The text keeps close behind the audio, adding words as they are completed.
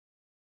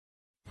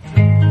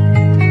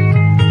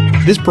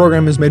This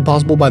program is made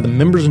possible by the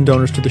members and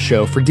donors to the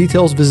show. For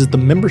details, visit the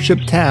membership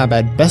tab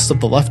at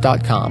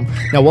bestoftheleft.com.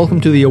 Now,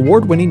 welcome to the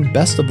award-winning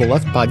Best of the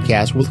Left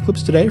podcast with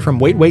clips today from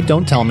Wait, Wait,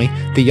 Don't Tell Me,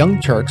 The Young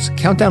Turks,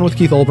 Countdown with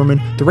Keith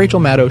Olbermann, The Rachel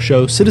Maddow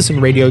Show,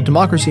 Citizen Radio,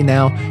 Democracy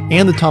Now!,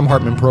 and The Thom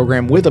Hartmann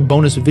Program, with a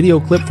bonus video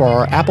clip for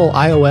our Apple,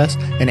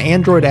 iOS, and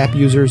Android app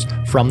users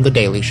from The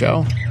Daily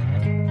Show.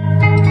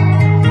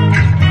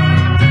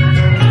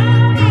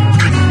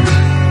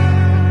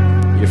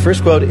 Your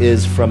first quote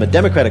is from a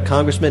Democratic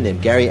congressman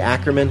named Gary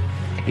Ackerman.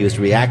 He was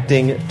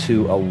reacting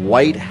to a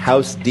White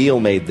House deal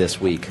made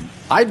this week.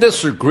 I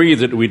disagree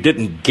that we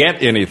didn't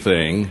get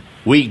anything.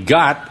 We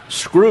got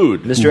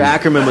screwed. Mr.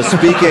 Ackerman was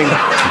speaking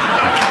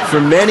for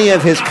many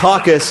of his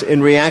caucus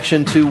in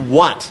reaction to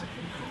what?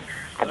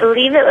 I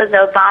believe it was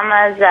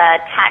Obama's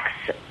tax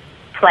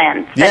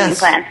plan, spending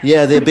plan.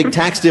 Yeah, the big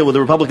tax deal with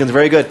the Republicans.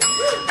 Very good.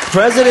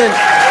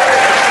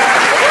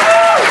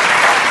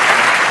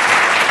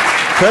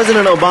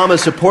 President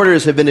Obama's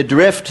supporters have been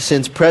adrift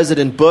since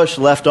President Bush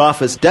left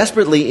office,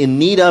 desperately in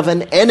need of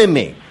an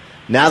enemy.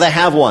 Now they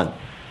have one,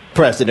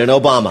 President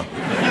Obama.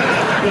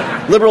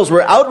 Liberals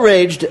were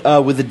outraged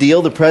with the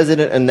deal the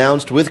president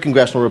announced with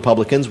congressional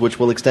Republicans, which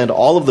will extend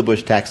all of the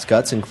Bush tax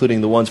cuts,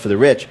 including the ones for the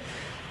rich.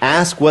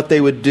 Ask what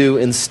they would do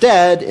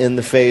instead in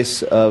the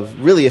face of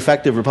really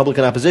effective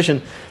Republican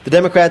opposition. The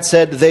Democrats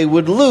said they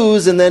would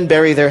lose and then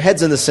bury their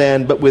heads in the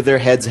sand, but with their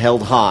heads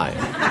held high.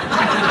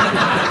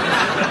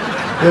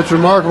 It's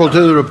remarkable,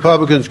 too, that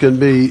Republicans can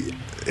be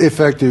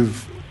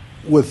effective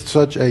with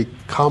such a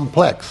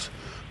complex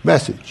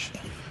message.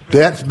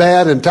 Debt's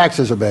bad and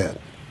taxes are bad.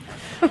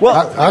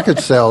 Well, I could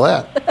sell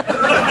that.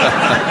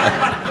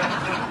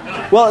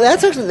 Well,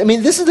 that's actually, I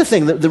mean, this is the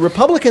thing. The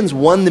Republicans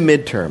won the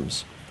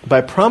midterms by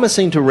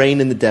promising to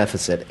rein in the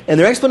deficit. And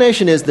their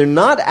explanation is they're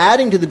not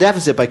adding to the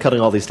deficit by cutting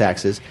all these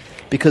taxes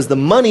because the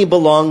money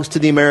belongs to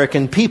the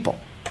American people.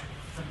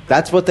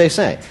 That's what they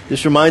say.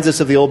 This reminds us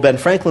of the old Ben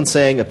Franklin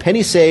saying, a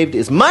penny saved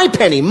is my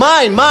penny,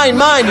 mine, mine,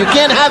 mine, you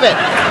can't have it.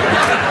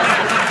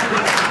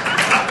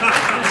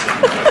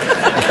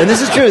 And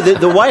this is true.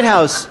 The White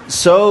House,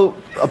 so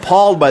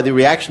appalled by the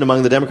reaction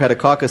among the Democratic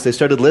caucus, they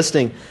started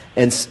listing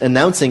and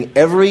announcing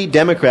every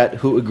Democrat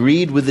who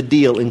agreed with the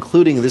deal,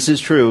 including, this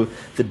is true,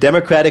 the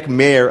Democratic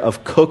mayor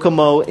of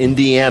Kokomo,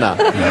 Indiana.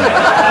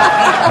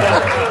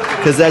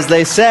 Because as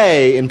they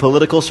say in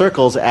political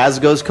circles, as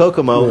goes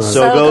Kokomo,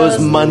 so goes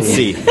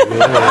Muncie.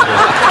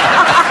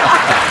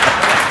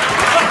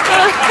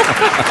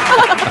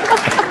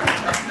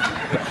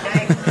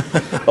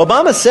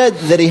 Obama said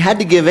that he had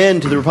to give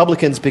in to the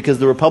Republicans because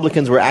the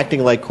Republicans were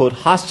acting like, quote,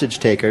 hostage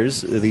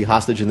takers, the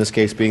hostage in this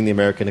case being the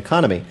American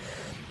economy.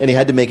 And he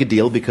had to make a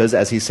deal because,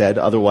 as he said,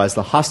 otherwise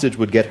the hostage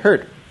would get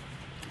hurt.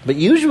 But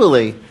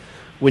usually,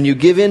 when you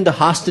give in to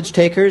hostage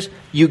takers,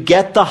 you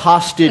get the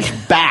hostage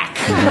back.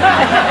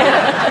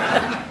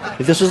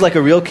 If this was like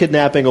a real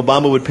kidnapping,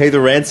 Obama would pay the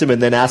ransom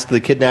and then ask the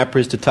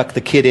kidnappers to tuck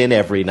the kid in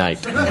every night.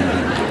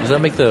 Does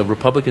that make the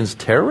Republicans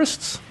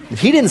terrorists?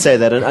 He didn't say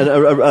that.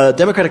 A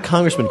Democratic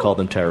congressman called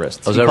them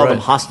terrorists. Oh, he called right? them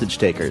hostage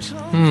takers.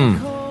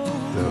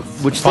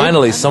 Which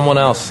finally, someone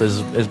else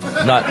is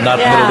not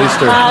Middle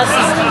Eastern.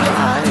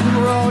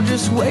 We're all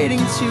just waiting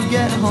to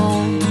get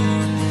home.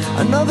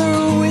 Another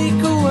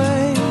week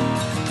away.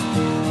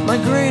 My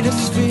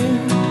greatest fear.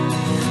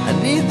 I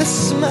need the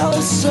smell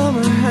of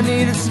summer. I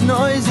need its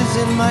noises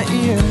in my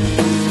ear.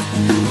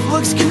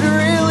 Looks could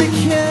really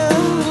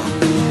kill.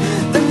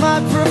 Then my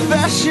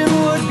profession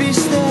would be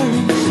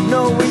staring.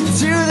 No, we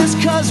do this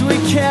cause we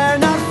care,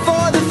 not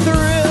for the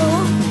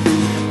thrill.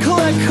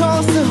 Collect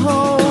calls to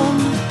home.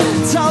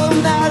 Tell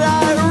them that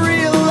I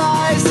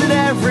realize that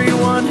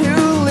everyone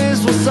who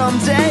lives will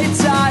someday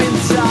die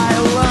and die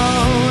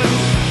alone.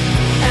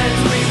 And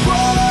we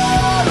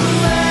won't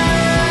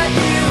let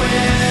you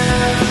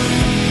in.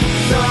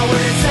 So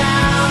we're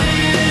down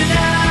and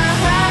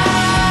out.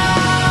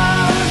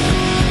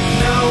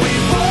 No, we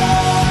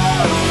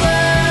won't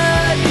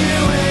let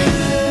you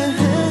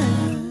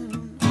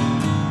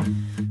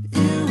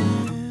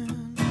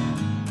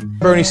in.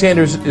 Bernie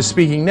Sanders is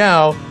speaking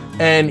now,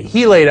 and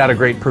he laid out a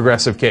great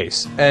progressive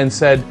case and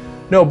said,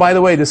 no, by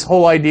the way, this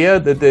whole idea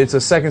that it's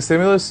a second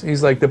stimulus,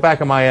 he's like, the back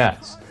of my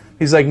ass.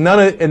 He's like,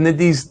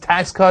 these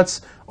tax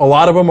cuts, a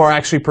lot of them are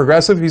actually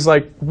progressive. He's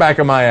like, back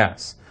of my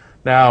ass.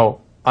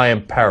 Now, I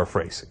am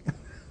paraphrasing.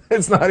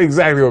 It's not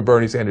exactly what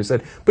Bernie Sanders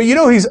said. But you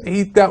know,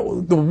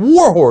 the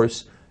war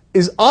horse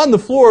is on the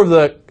floor of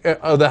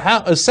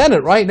the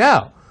Senate right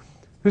now.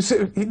 This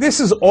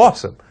is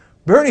awesome.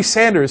 Bernie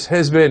Sanders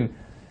has been,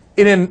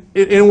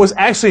 it was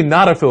actually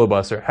not a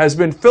filibuster, has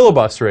been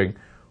filibustering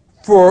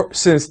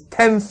since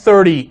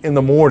 10:30 in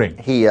the morning,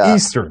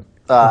 Eastern.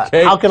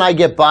 Okay? How can I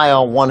get by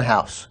on one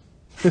house?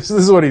 This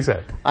is what he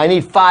said. I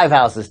need 5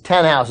 houses,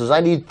 10 houses. I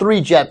need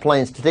 3 jet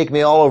planes to take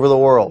me all over the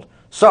world.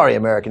 Sorry,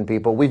 American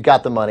people. We've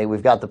got the money,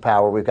 we've got the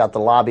power, we've got the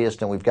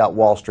lobbyists, and we've got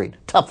Wall Street.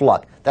 Tough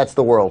luck. That's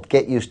the world.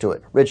 Get used to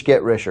it. Rich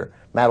get richer.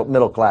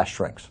 Middle class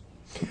shrinks.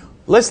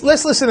 Let's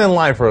listen in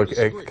line for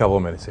a couple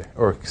of minutes here.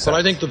 But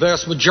I think the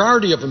vast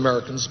majority of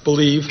Americans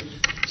believe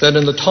that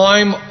in the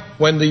time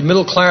when the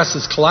middle class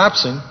is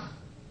collapsing,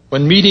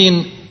 when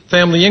median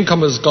family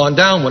income has gone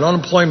down, when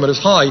unemployment is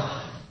high,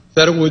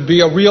 that it would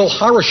be a real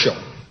horror show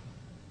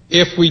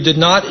if we did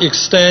not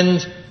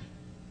extend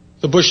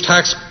the Bush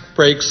tax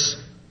breaks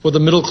for the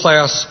middle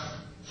class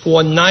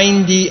for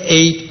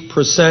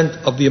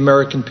 98% of the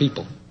American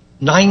people.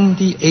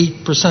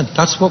 98%.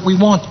 That's what we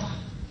want.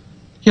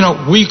 You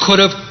know, we could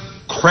have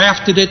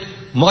crafted it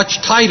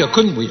much tighter,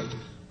 couldn't we have?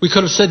 We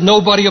could have said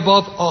nobody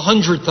above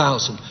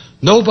 100,000,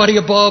 nobody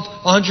above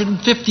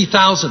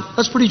 150,000.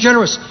 That's pretty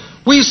generous.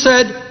 We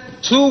said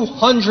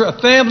a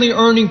family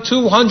earning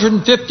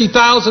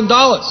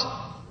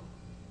 $250,000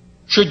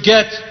 should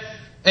get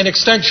an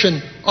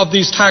extension of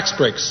these tax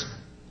breaks.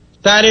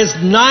 That is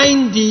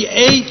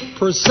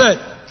 98%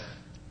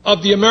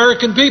 of the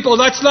American people.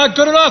 That's not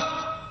good enough.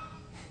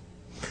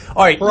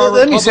 All right,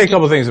 let me say a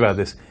couple things about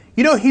this.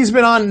 You know, he's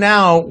been on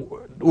now,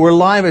 we're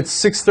live at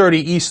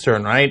 6:30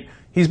 Eastern, right?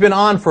 He's been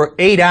on for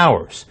 8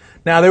 hours.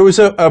 Now, there was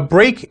a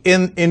break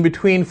in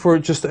between for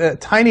just a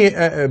tiny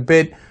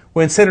bit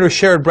when Senator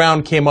Sherrod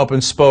Brown came up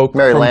and spoke.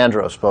 Mary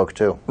Landrieu spoke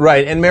too.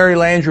 Right, and Mary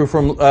Landrieu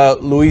from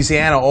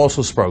Louisiana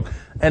also spoke.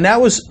 And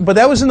that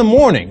was in the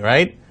morning,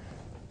 right?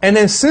 And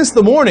then since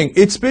the morning,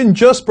 it's been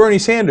just Bernie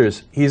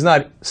Sanders. He's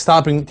not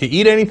stopping to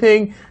eat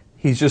anything.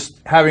 He's just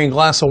having a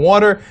glass of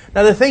water.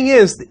 Now, the thing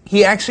is,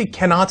 he actually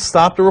cannot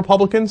stop the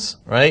Republicans,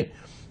 right?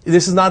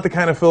 This is not the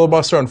kind of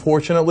filibuster,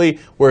 unfortunately,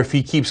 where if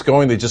he keeps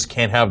going, they just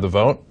can't have the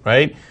vote,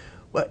 right?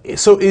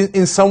 So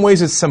in some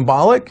ways, it's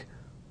symbolic.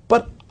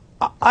 But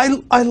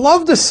I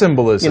love the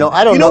symbolism. You know,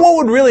 I don't know. You know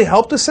what would really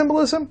help the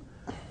symbolism?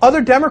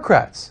 Other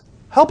Democrats.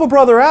 Help a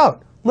brother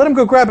out. Let him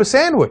go grab a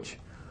sandwich.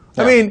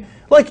 Yeah. I mean,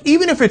 like,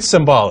 even if it's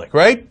symbolic,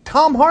 right?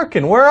 Tom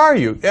Harkin, where are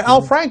you?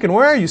 Al Franken,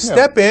 where are you?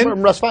 Step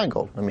in. Russ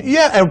Feingold.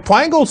 Yeah, and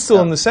Feingold's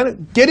still in the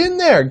Senate. Get in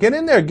there,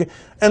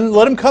 and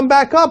let him come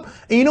back up.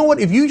 And you know what?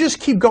 If you just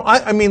keep going,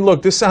 I mean,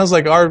 look, this sounds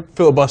like our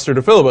filibuster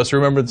to filibuster.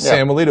 Remember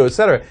Sam Alito, et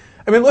cetera.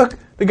 I mean, look,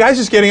 the guy's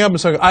just getting up and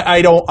saying,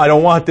 I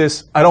don't want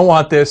this. I don't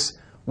want this.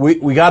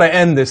 We got to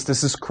end this.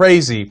 This is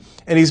crazy.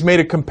 And he's made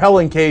a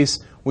compelling case.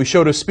 We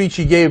showed a speech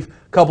he gave a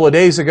couple of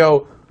days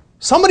ago.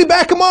 Somebody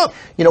back him up.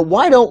 You know,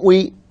 why don't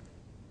we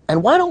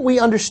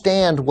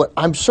understand what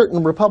I'm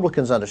certain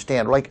Republicans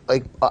understand? Like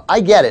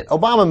I get it.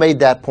 Obama made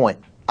that point.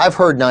 I've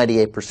heard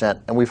 98%,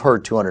 and we've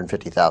heard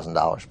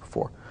 $250,000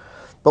 before.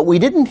 But we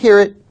didn't hear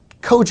it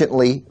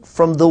cogently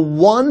from the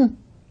one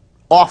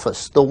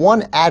office, the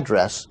one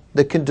address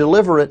that can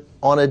deliver it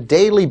on a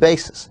daily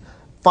basis.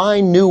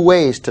 Find new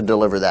ways to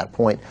deliver that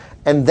point.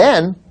 And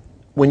then,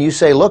 when you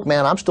say, look,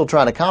 man, I'm still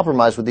trying to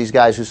compromise with these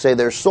guys who say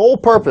their sole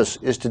purpose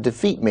is to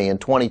defeat me in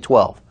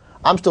 2012.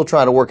 I'm still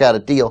trying to work out a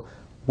deal.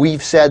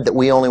 We've said that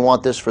we only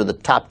want this for the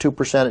top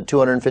 2% at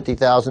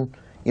 $250,000.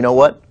 You know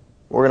what?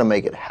 We're going to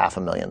make it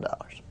 $500,000.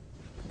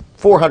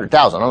 $400,000.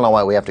 I don't know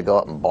why we have to go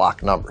up and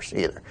block numbers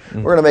either.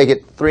 We're going to make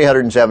it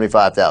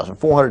 $375,000,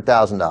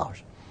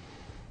 $400,000.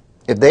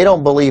 If they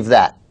don't believe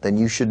that, then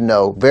you should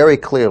know very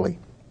clearly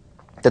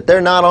that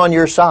they're not on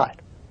your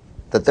side,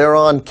 that they're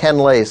on Ken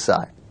Lay's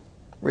side.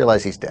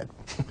 Realize he's dead.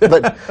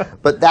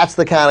 But that's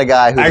the kind of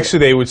guy who... Actually,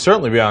 they would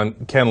certainly be on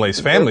Ken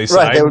Lay's family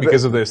side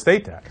because of the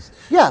estate tax.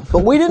 Yeah, but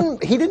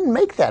he didn't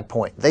make that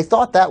point. They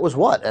thought that was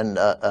what?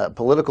 A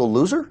political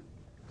loser?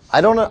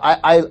 I don't know.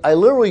 I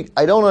literally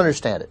don't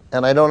understand it.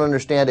 And I don't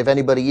understand if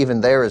anybody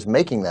even there is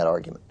making that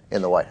argument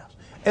in the White House.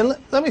 And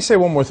let me say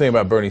one more thing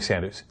about Bernie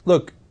Sanders.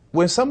 Look,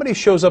 when somebody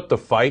shows up to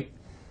fight,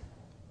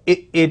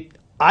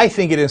 I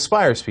think it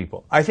inspires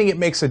people. I think it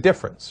makes a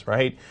difference,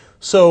 right?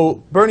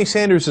 So Bernie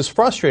Sanders is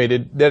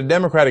frustrated that a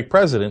Democratic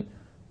president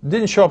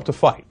didn't show up to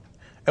fight.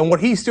 And what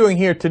he's doing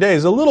here today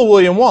is a little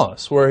William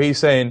Wallace, where he's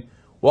saying,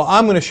 well,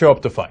 I'm going to show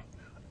up to fight.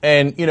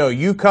 And, you know,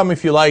 you come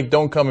if you like,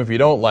 don't come if you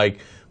don't like.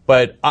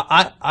 But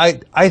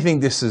I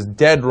think this is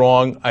dead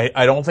wrong.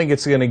 I don't think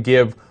it's going to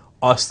give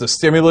us the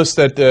stimulus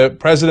that the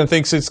president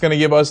thinks it's going to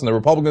give us and the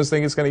Republicans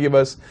think it's going to give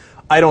us.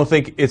 I don't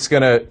think it's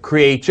going to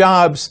create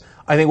jobs.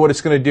 I think what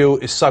it's going to do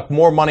is suck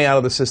more money out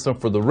of the system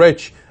for the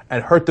rich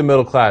and hurt the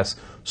middle class.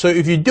 So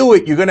if you do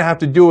it, you're going to have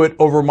to do it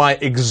over my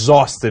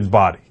exhausted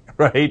body,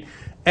 right?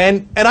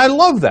 And I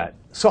love that.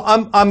 So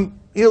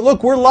you know,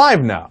 look, we're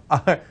live now.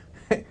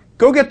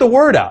 Go get the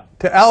word out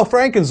to Al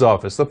Franken's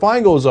office, the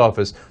Feingold's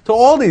office, to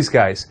all these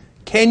guys.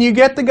 Can you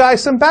get the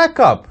guys some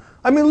backup?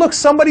 I mean, look,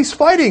 somebody's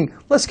fighting.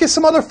 Let's get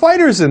some other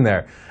fighters in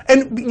there.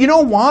 And you know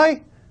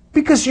why?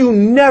 Because you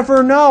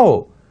never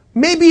know.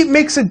 Maybe it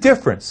makes a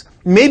difference.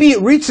 Maybe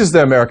it reaches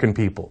the American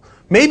people.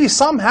 Maybe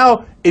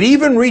somehow it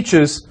even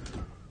reaches,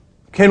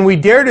 can we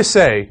dare to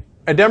say,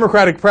 a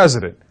Democratic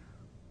president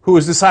who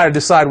has decided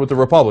to side with the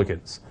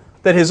Republicans,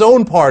 that his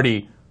own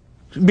party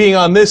being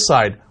on this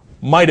side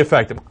might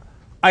affect him.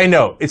 I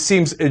know, it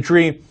seems a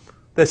dream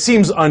that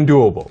seems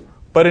undoable.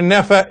 But in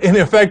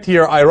effect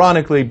here,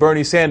 ironically,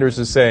 Bernie Sanders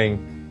is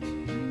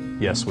saying,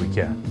 yes, we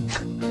can.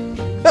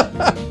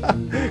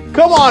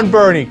 Come on,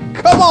 Bernie,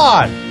 come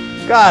on!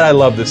 God, I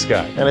love this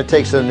guy. And it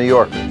takes a New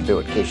Yorker to do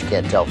it, in case you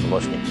can't tell from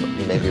listening to him.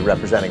 He may be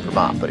representing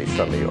Vermont, but he's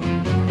from New York.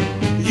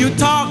 You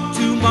talk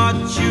too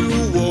much, you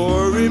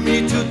worry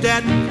me too to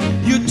debt.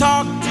 You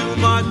talk too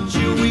much,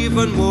 you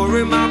even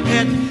worry my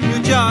pet.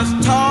 You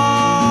just talk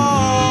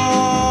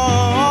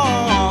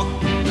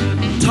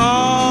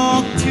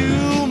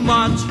too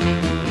much.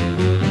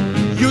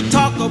 You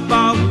talk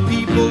about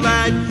people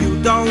that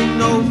you don't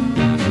know.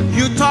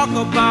 You talk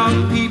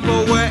about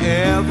people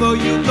wherever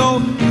you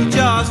go. You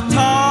just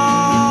talk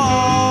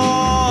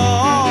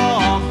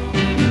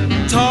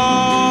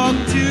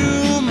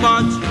too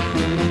much.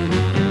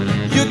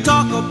 You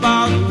talk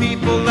about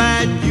people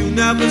that you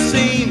never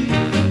seen.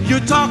 You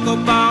talk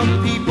about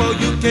people,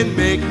 you can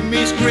make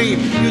me scream.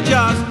 You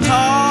just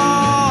talk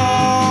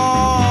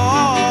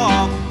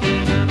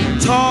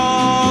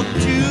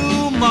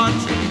too much.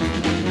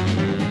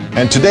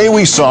 And today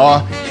we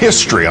saw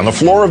history on the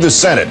floor of the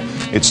Senate.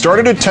 It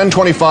started at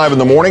 10:25 in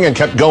the morning and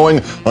kept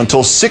going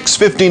until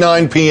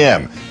 6:59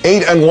 p.m.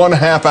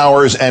 8.5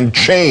 hours and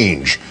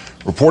change.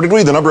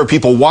 Reportedly, the number of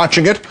people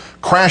watching it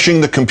crashing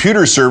the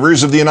computer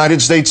servers of the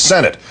United States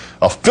Senate.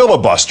 A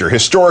filibuster,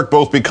 historic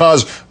both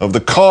because of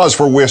the cause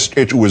for which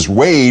it was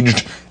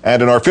waged,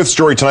 and in our fifth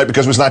story tonight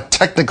because it was not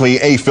technically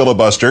a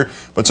filibuster,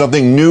 but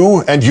something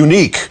new and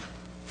unique.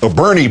 The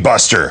Bernie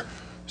Buster.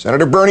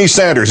 Senator Bernie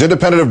Sanders,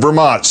 independent of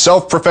Vermont,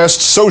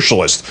 self-professed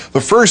socialist, the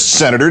first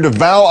senator to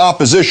vow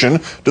opposition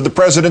to the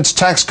president's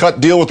tax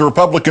cut deal with the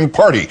Republican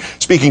Party,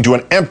 speaking to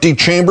an empty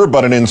chamber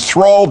but an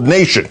enthralled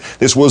nation.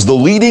 This was the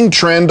leading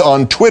trend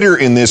on Twitter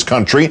in this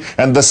country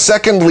and the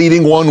second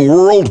leading one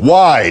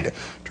worldwide,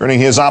 turning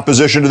his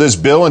opposition to this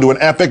bill into an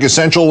epic,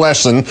 essential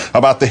lesson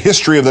about the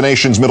history of the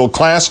nation's middle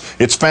class,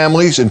 its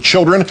families and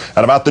children,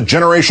 and about the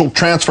generational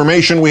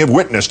transformation we have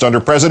witnessed under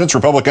presidents,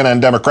 Republican and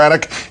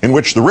Democratic, in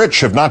which the rich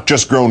have not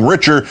just grown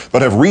richer,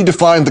 but have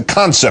redefined the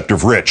concept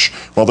of rich,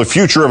 while the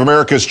future of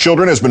America's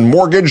children has been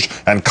mortgaged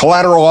and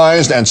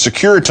collateralized and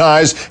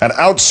securitized and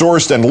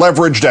outsourced and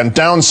leveraged and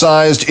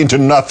downsized into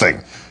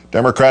nothing.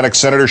 Democratic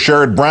Senator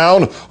Sherrod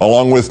Brown,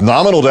 along with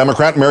nominal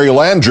Democrat Mary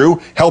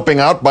Landrieu, helping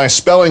out by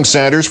spelling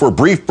Sanders for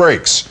brief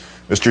breaks.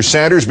 Mr.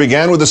 Sanders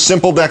began with a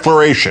simple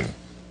declaration.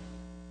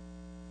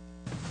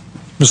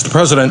 Mr.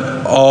 President,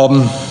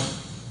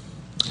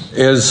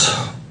 as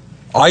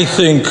I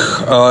think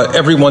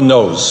everyone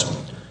knows,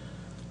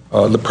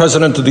 the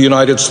President of the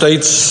United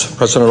States,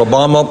 President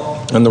Obama,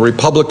 and the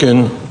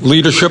Republican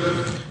leadership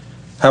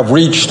have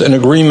reached an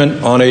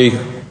agreement on a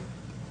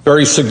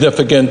very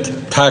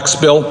significant tax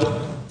bill.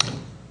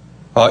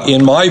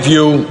 In my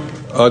view,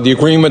 the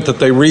agreement that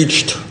they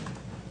reached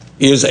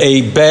is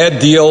a bad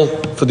deal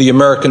for the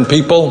American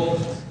people.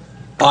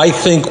 I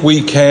think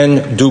we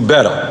can do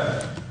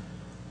better.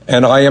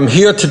 And I am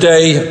here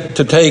today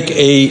to take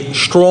a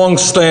strong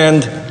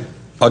stand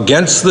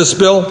against this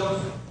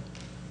bill,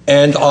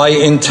 and I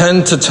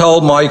intend to tell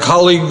my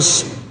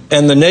colleagues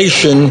and the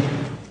nation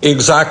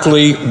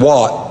exactly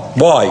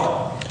why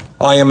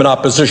I am in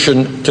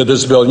opposition to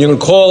this bill. You can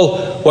call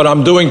what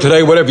I'm doing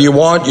today whatever you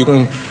want. You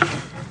can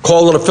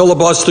call it a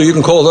filibuster, you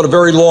can call it a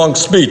very long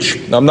speech.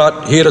 I'm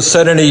not here to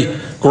set any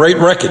great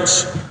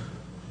records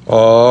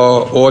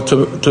or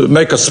to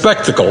make a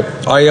spectacle.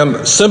 I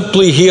am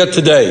simply here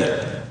today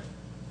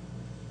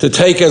to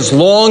take as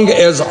long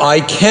as I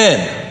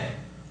can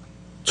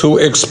to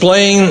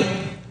explain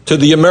to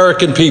the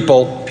American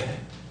people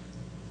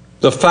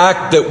the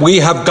fact that we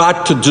have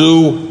got to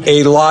do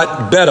a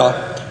lot better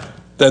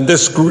than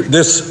this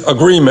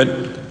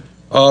agreement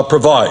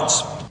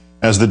provides.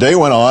 As the day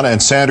went on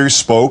and Sanders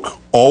spoke,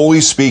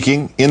 always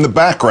speaking, in the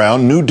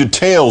background, new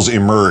details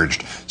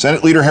emerged.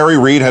 Senate Leader Harry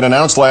Reid had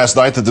announced last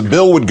night that the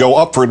bill would go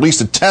up for at least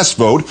a test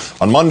vote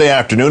on Monday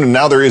afternoon, and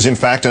now there is, in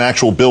fact, an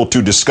actual bill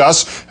to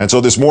discuss. And so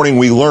this morning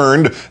we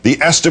learned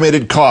the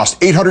estimated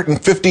cost,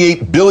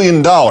 $858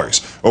 billion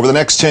over the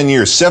next 10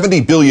 years,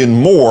 $70 billion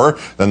more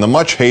than the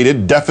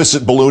much-hated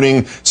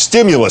deficit-ballooning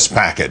stimulus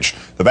package.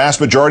 The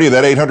vast majority of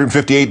that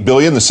 $858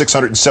 billion, the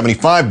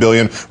 $675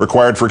 billion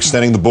required for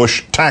extending the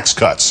Bush tax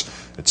cuts.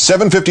 At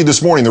 7:50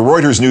 this morning, the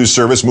Reuters news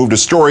service moved a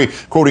story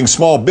quoting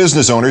small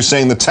business owners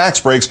saying the tax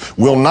breaks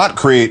will not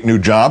create new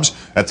jobs.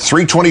 At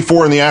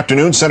 3:24 in the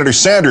afternoon, Senator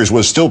Sanders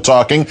was still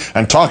talking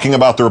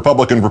about the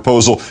Republican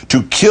proposal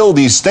to kill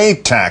the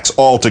estate tax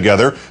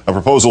altogether, a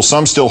proposal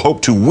some still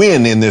hope to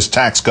win in this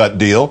tax cut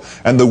deal,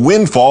 and the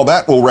windfall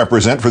that will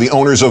represent for the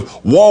owners of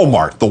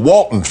Walmart, the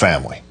Walton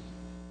family.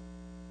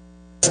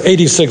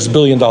 $86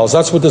 billion.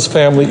 That's what this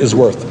family is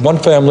worth. One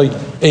family,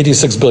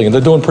 $86 billion.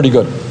 They're doing pretty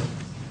good.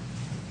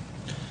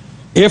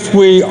 If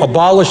we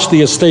abolish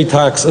the estate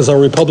tax, as our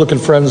Republican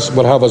friends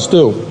would have us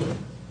do,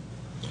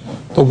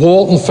 the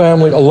Walton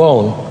family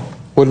alone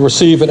would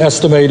receive an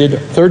estimated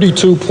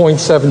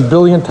 $32.7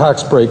 billion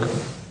tax break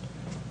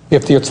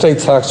if the estate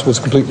tax was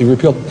completely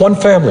repealed. One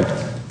family,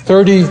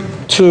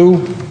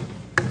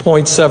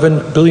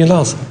 $32.7 billion.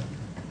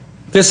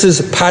 This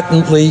is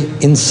patently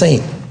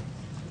insane.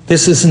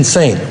 This is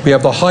insane. We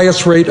have the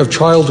highest rate of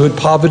childhood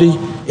poverty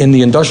in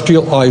the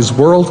industrialized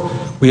world.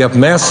 We have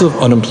massive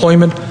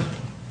unemployment.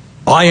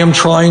 I am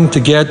trying to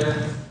get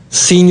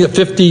senior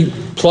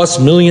 50-plus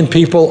million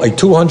people a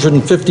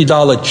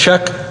 $250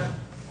 check.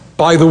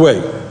 By the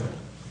way,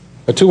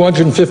 a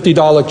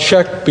 $250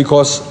 check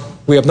because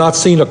We have not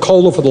seen a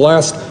COLA for the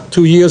last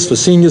 2 years for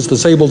seniors,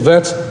 disabled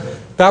vets.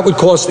 That would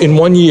cost in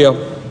 1 year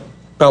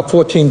about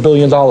 $14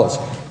 billion.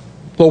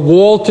 The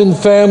Walton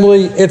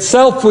family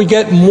itself would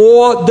get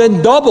more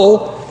than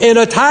double in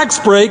a tax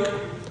break,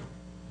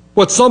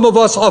 what some of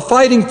us are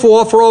fighting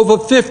for over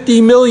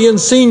 50 million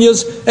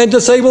seniors and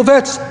disabled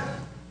vets.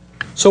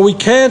 So we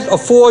can't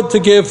afford to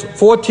give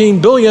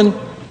 $14 billion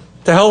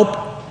to help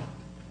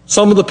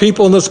some of the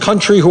people in this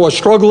country who are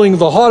struggling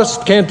the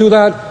hardest. Can't do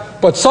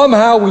that. But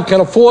somehow we can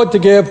afford to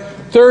give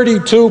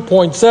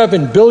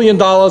 $32.7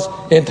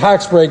 billion in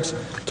tax breaks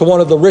to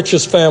one of the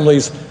richest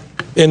families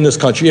in this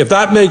country. If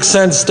that makes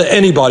sense to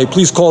anybody,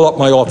 please call up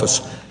my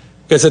office,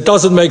 because it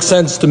doesn't make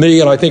sense to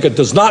me, and I think it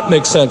does not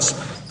make sense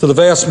to the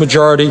vast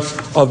majority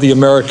of the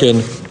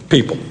American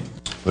people.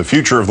 The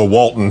future of the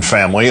Walton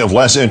family of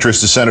less interest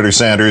to Senator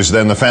Sanders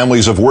than the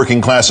families of working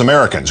class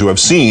Americans who have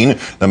seen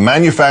the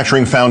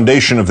manufacturing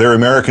foundation of their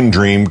American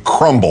dream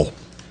crumble.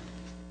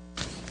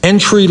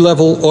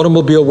 Entry-level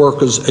automobile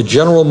workers at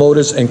General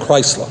Motors and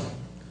Chrysler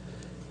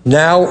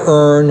now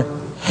earn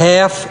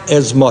half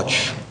as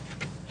much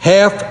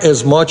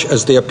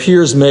as their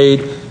peers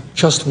made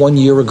just 1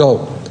 year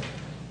ago.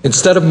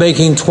 Instead of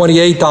making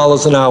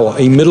 $28 an hour,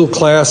 a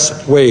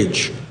middle-class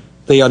wage,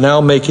 they are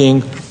now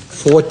making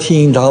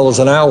 $14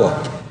 an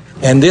hour.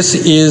 And this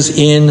is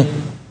in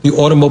the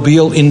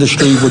automobile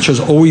industry, which has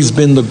always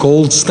been the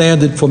gold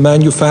standard for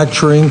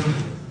manufacturing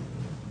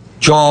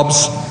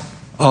jobs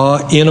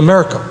in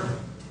America.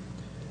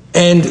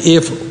 And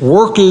if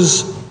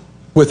workers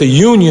with a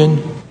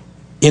union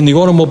in the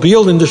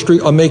automobile industry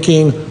are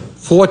making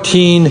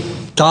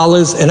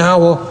 $14 an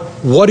hour,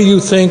 what do you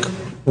think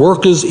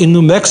workers in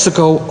New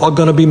Mexico are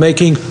going to be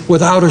making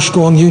without a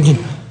strong union?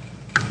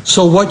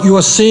 So what you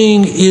are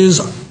seeing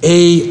is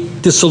a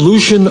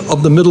dissolution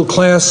of the middle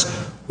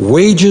class.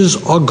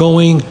 Wages are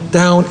going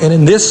down, and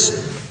in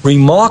this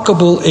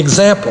remarkable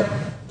example,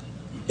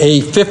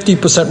 a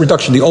 50%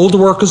 reduction. The older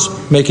workers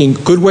making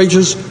good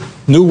wages,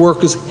 new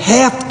workers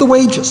half the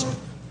wages.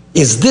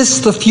 Is this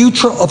the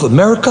future of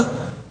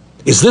America?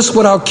 Is this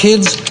what our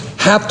kids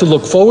have to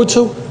look forward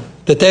to?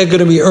 That they're going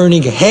to be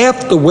earning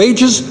half the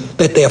wages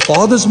that their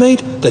fathers made,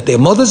 that their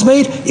mothers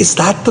made? Is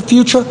that the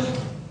future?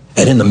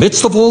 And in the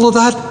midst of all of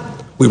that,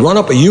 we run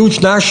up a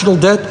huge national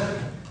debt,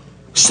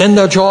 send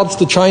our jobs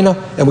to China,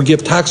 and we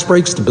give tax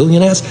breaks to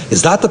billionaires?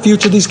 Is that the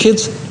future these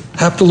kids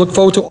have to look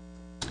forward to?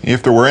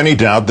 If there were any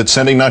doubt that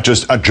sending not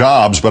just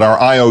jobs but our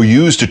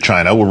IOUs to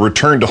China will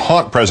return to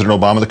haunt President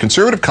Obama, the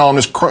conservative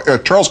columnist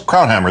Charles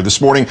Krauthammer this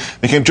morning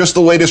became just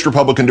the latest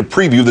Republican to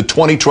preview the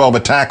 2012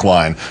 attack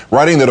line,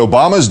 writing that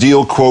Obama's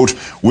deal, quote,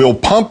 will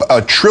pump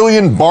 $1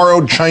 trillion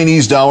borrowed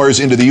Chinese dollars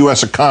into the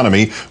U.S.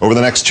 economy over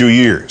the next 2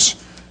 years.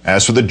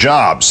 As for the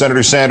jobs,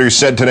 Senator Sanders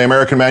said today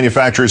American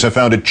manufacturers have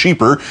found it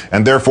cheaper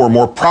and therefore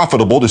more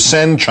profitable to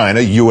send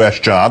China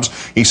U.S. jobs.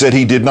 He said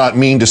he did not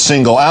mean to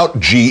single out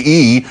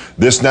GE,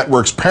 this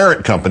network's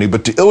parent company,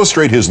 but to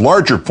illustrate his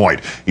larger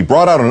point, he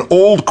brought out an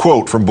old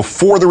quote from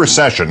before the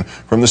recession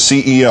from the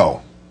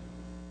CEO.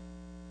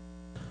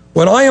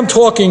 When I am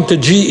talking to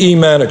GE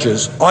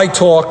managers, I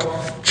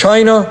talk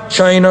China,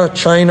 China,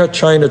 China,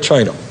 China,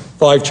 China.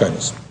 5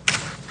 Chinas.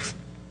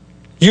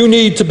 You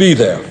need to be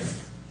there.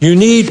 You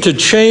need to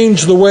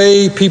change the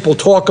way people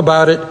talk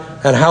about it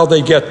and how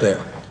they get there.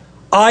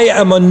 I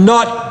am a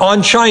nut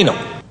on China.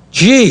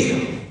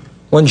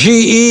 When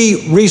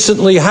GE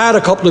recently had,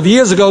 a couple of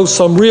years ago,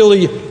 some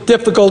really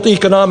difficult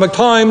economic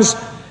times,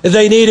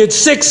 they needed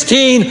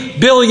 $16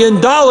 billion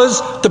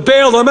to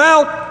bail them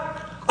out.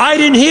 I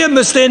didn't hear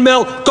Mr.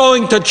 Inmel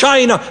going to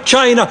China,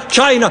 China,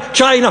 China,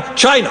 China,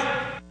 China.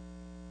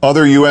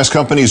 Other U.S.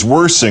 companies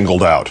were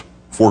singled out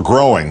for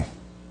growing.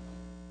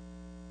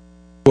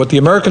 What the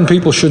American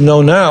people should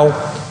know now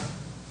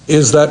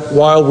is that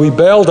while we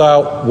bailed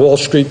out Wall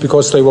Street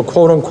because they were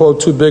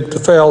quote-unquote too big to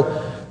fail,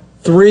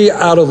 3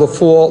 out of the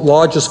 4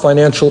 largest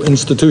financial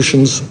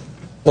institutions,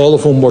 all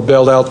of whom were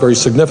bailed out very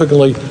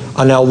significantly,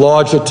 are now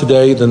larger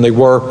today than they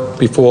were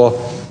before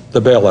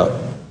the bailout.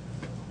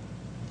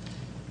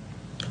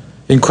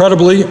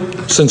 Incredibly,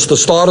 since the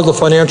start of the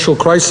financial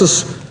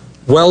crisis,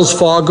 Wells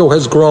Fargo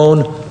has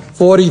grown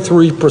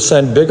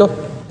 43% bigger.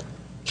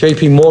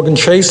 JP Morgan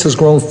Chase has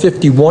grown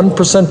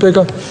 51%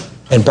 bigger,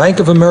 and Bank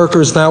of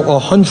America is now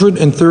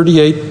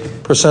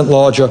 138%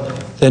 larger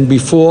than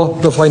before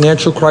the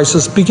financial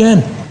crisis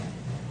began.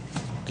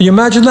 Can you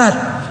imagine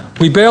that?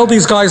 We bailed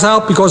these guys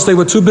out because they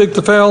were too big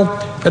to fail,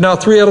 and now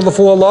 3 out of the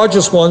 4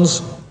 largest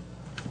ones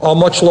are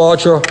much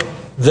larger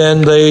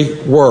than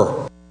they were.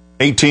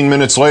 18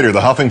 minutes later,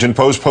 the Huffington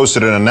Post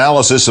posted an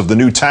analysis of the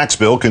new tax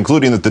bill,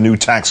 concluding that the new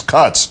tax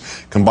cuts,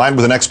 combined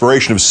with an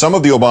expiration of some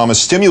of the Obama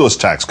stimulus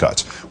tax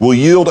cuts, will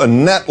yield a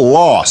net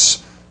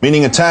loss,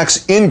 meaning a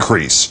tax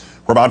increase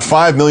for about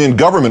 5 million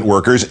government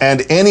workers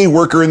and any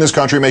worker in this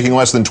country making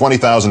less than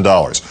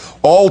 $20,000.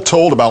 All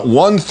told, about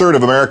 1/3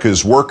 of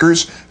America's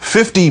workers,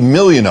 50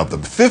 million of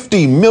them,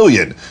 50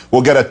 million,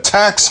 will get a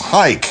tax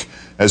hike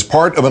as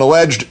part of an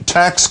alleged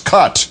tax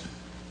cut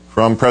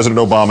from President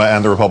Obama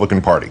and the Republican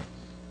Party.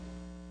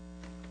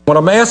 What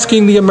I'm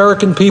asking the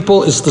American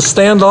people is to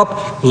stand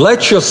up,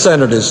 let your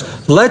senators,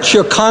 let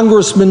your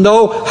congressmen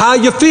know how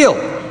you feel.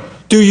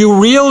 Do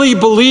you really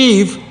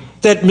believe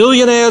that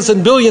millionaires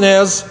and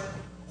billionaires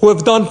who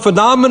have done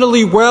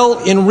phenomenally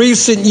well in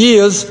recent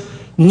years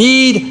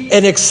need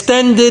an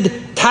extended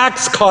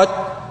tax cut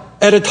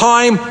at a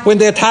time when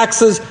their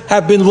taxes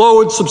have been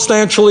lowered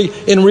substantially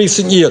in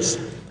recent years?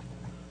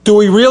 Do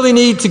we really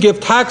need to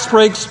give tax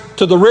breaks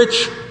to the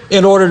rich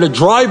in order to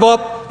drive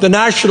up the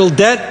national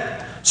debt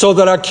so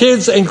that our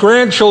kids and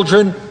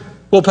grandchildren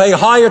will pay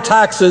higher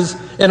taxes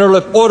in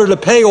order to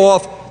pay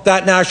off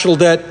that national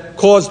debt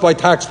caused by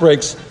tax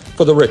breaks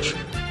for the rich?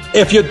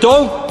 If you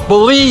don't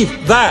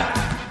believe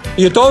that,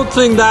 you don't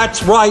think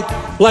that's right,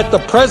 let the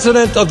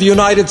President of the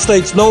United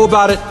States know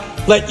about it,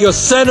 let your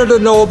senator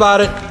know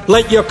about it,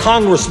 let your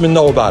congressman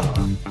know about it.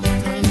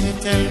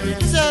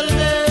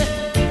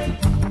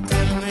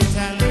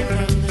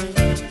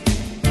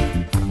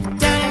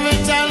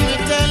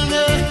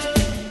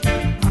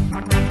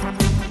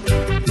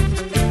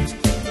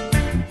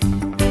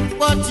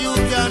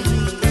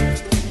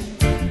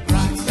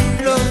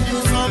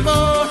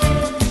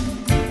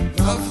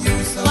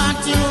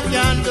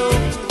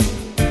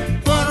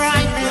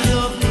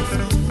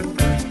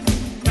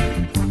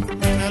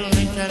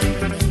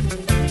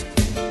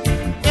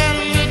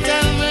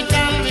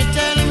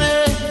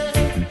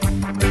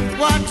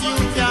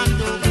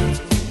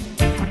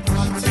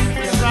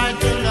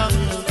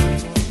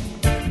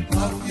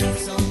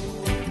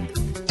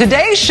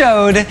 Today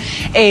showed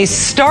a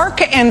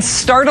stark and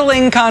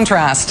startling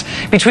contrast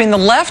between the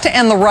left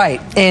and the right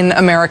in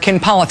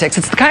American politics.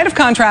 It's the kind of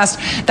contrast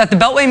that the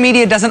Beltway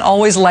media doesn't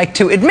always like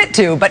to admit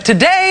to, but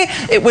today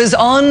it was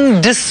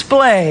on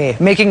display,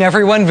 making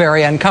everyone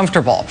very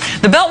uncomfortable.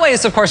 The Beltway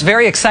is, of course,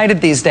 very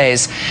excited these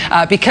days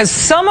because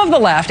some of the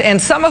left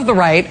and some of the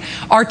right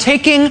are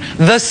taking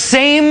the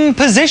same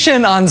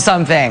position on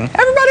something.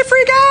 Everybody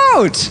freak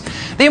out!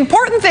 The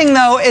important thing,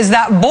 though, is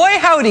that boy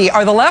howdy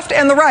are the left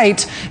and the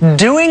right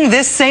doing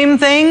this same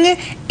thing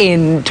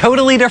in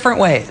totally different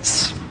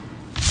ways.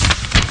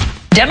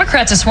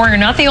 Democrats this morning are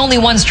not the only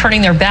ones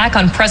turning their back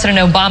on President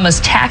Obama's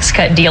tax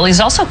cut deal. He's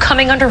also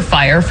coming under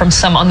fire from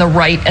some on the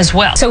right as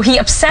well. So he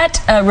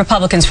upset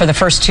Republicans for the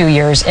first 2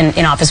 years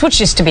in office,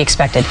 which is to be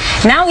expected.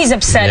 Now he's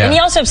upset, and he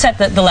also upset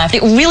the left.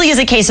 It really is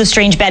a case of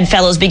strange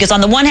bedfellows, because on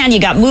the one hand,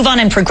 you got MoveOn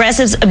and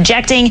progressives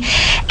objecting,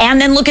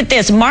 and then look at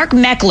this. Mark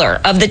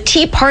Meckler of the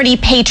Tea Party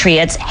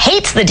Patriots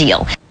hates the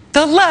deal.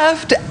 The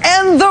left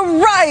and the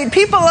right,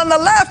 people on the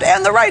left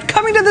and the right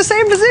coming to the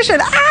same position.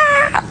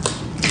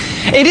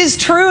 It is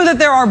true that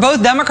there are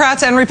both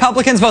Democrats and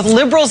Republicans, both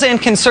liberals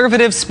and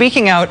conservatives,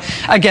 speaking out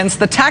against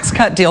the tax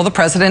cut deal the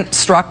president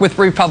struck with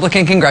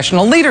Republican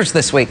congressional leaders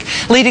this week.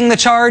 Leading the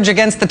charge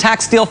against the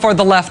tax deal for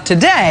the left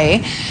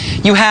today,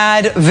 you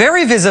had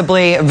very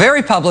visibly,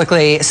 very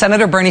publicly,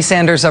 Senator Bernie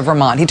Sanders of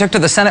Vermont. He took to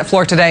the Senate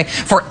floor today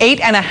for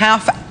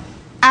 8.5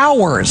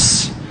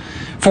 hours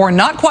for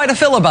not quite a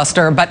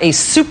filibuster, but a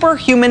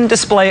superhuman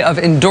display of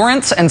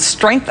endurance and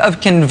strength of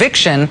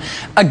conviction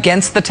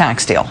against the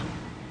tax deal.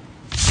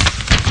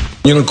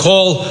 You can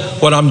call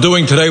what I'm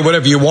doing today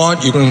whatever you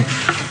want. You can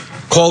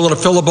call it a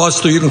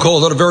filibuster. You can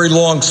call it a very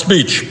long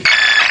speech.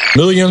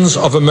 Millions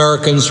of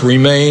Americans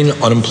remain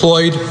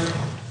unemployed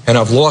and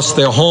have lost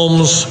their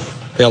homes,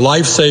 their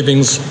life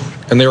savings,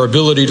 and their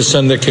ability to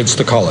send their kids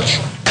to college.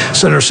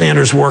 Senator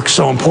Sanders' work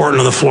so important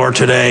on the floor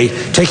today,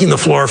 taking the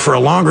floor for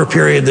a longer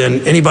period than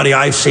anybody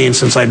I've seen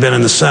since I've been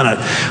in the Senate,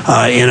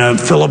 in a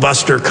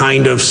filibuster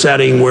kind of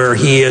setting where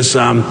he is,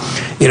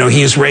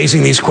 he is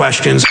raising these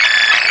questions.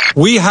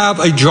 We have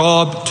a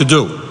job to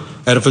do,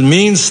 and if it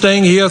means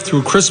staying here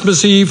through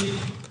Christmas Eve,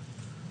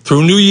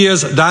 through New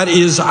Year's, that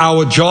is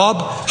our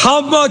job. How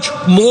much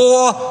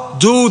more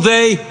do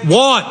they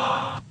want?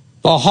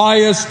 The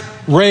highest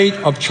rate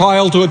of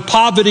childhood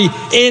poverty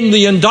in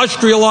the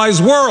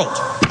industrialized world.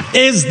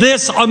 Is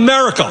this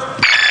America?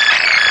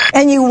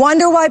 And you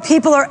wonder why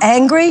people are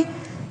angry?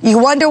 You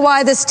wonder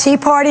why this Tea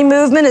Party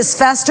movement is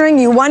festering?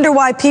 You wonder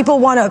why people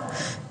want to,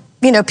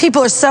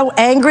 people are so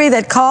angry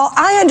that call.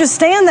 I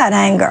understand that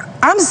anger.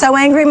 I'm so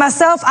angry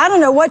myself, I don't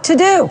know what to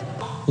do.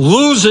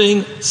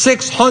 Losing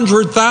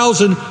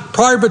 600,000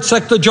 private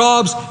sector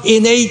jobs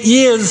in 8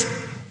 years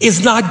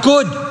is not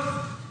good.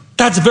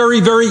 That's very,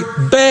 very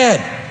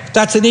bad.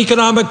 That's an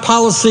economic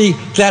policy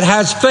that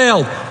has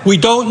failed. We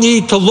don't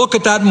need to look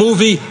at that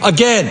movie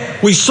again.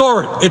 We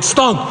saw it. It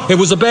stunk. It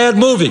was a bad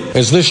movie.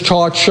 As this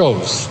chart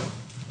shows,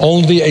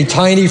 only a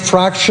tiny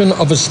fraction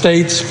of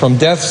estates from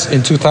deaths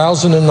in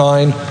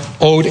 2009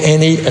 owed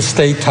any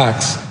estate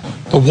tax.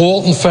 The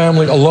Walton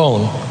family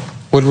alone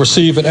would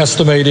receive an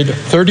estimated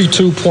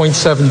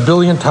 $32.7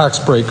 billion tax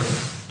break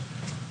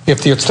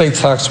if the estate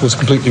tax was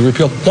completely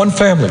repealed. One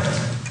family,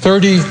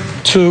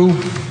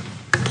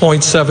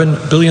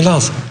 $32.7 billion.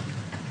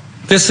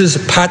 This is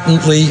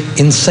patently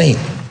insane.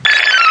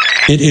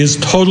 It is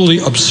totally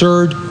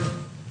absurd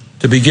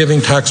to be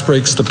giving tax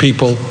breaks to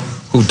people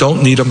who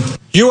don't need them.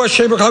 U.S.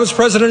 Chamber of Commerce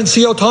President and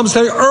CEO Thomas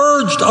Taylor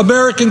urged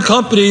American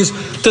companies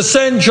to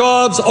send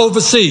jobs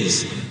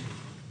overseas.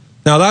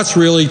 Now that's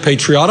really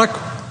patriotic.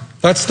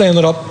 That's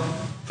standing up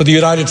for the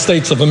United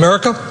States of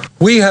America.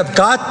 We have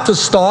got to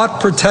start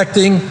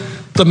protecting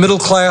the middle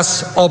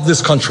class of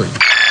this country.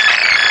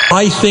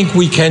 I think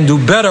we can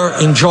do better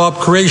in job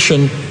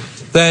creation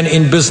than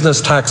in business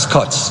tax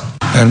cuts.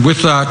 And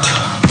with that,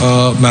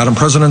 Madam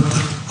President,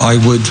 I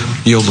would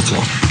yield the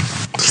floor.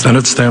 The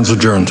Senate stands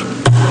adjourned.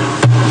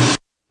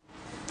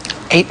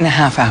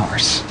 8.5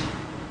 hours.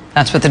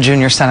 That's what the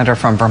junior senator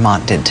from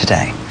Vermont did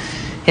today.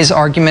 His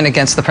argument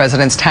against the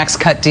president's tax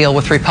cut deal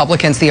with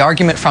Republicans, the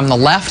argument from the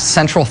left,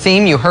 central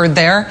theme you heard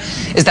there,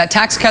 is that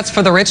tax cuts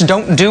for the rich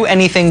don't do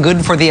anything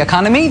good for the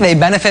economy. They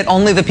benefit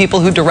only the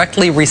people who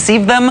directly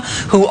receive them,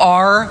 who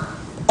are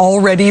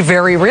already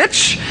very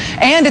rich,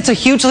 and it's a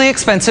hugely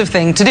expensive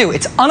thing to do.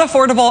 It's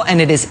unaffordable and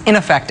it is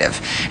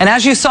ineffective. And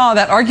as you saw,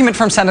 that argument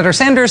from Senator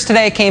Sanders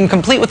today came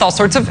complete with all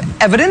sorts of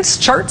evidence,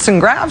 charts and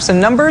graphs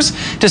and numbers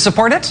to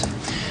support it.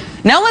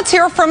 Now let's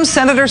hear from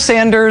Senator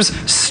Sanders'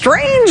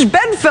 strange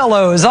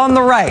bedfellows on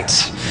the right.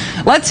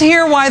 Let's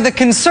hear why the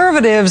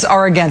conservatives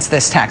are against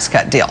this tax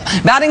cut deal.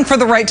 Batting for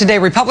the right today,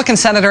 Republican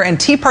Senator and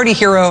Tea Party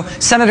hero,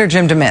 Senator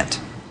Jim DeMint.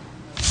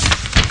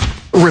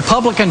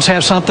 Republicans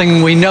have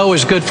something we know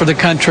is good for the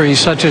country,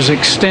 such as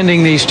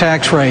extending these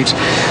tax rates.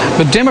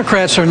 But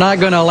Democrats are not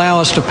going to allow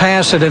us to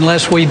pass it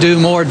unless we do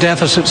more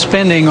deficit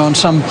spending on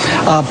some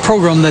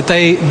program that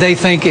they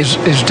think is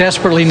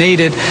desperately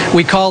needed.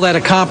 We call that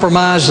a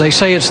compromise. They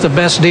say it's the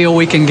best deal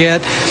we can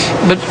get.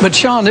 But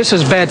Sean, this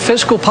is bad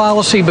fiscal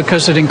policy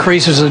because it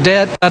increases the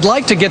debt. I'd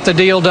like to get the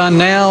deal done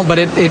now, but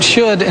it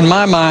should, in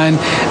my mind,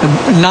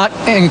 not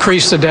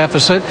increase the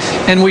deficit.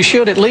 And we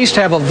should at least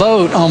have a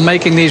vote on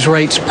making these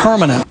rates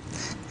permanent.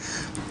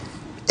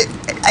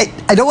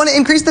 I don't want to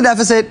increase the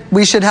deficit.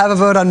 We should have a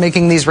vote on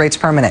making these rates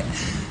permanent.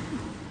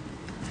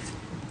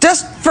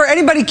 Just for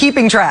anybody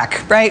keeping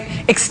track, right?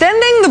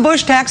 Extending the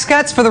Bush tax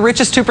cuts for the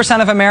richest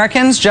 2% of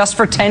Americans just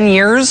for 10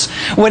 years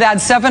would add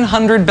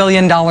 $700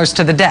 billion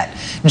to the debt.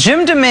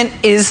 Jim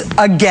DeMint is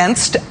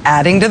against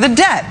adding to the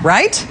debt,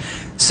 right?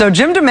 So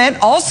Jim DeMint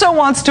also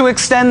wants to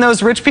extend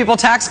those rich people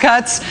tax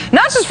cuts,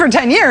 not just for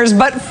 10 years,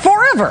 but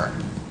forever.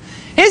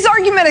 His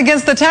argument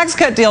against the tax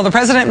cut deal the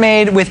president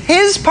made with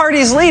his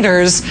party's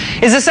leaders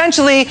is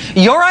essentially,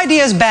 your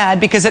idea is bad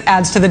because it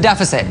adds to the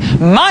deficit.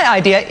 My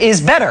idea is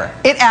better.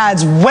 It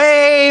adds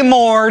way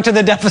more to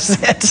the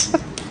deficit.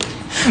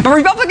 But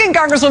Republican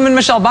Congresswoman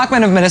Michelle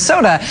Bachmann of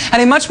Minnesota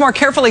had a much more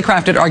carefully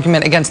crafted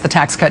argument against the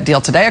tax cut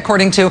deal today.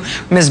 According to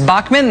Ms.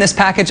 Bachmann, this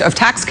package of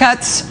tax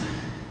cuts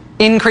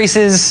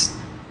increases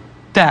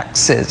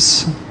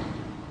taxes.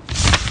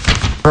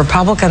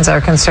 Republicans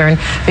are concerned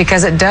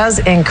because it does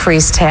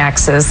increase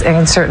taxes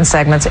in certain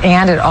segments,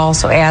 and it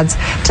also adds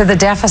to the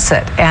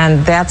deficit,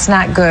 and that's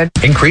not good.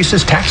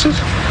 Increases taxes?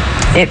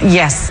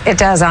 Yes, it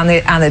does on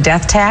the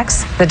death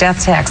tax. The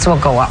death tax will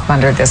go up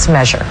under this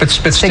measure, but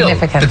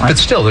significantly. But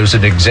still, there's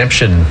an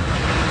exemption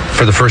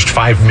for the first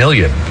 5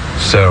 million.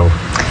 So,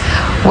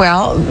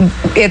 well,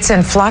 it's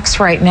in flux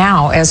right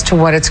now as to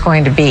what it's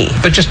going to be.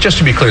 But just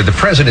to be clear, the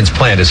president's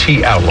plan, as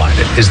he outlined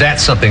it, is that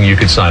something you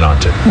could sign on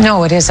to?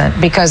 No, it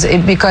isn't, because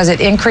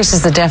it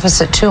increases the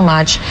deficit too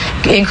much,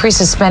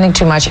 increases spending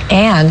too much,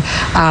 and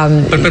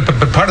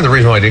but part of the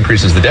reason why it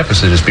increases the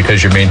deficit is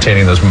because you're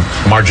maintaining those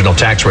marginal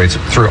tax rates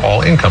through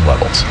all income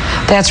levels.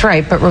 That's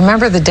right, but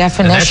remember the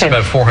definition. And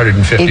that's about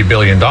 $450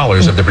 billion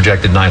of the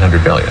projected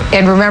 $900 billion.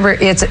 And remember,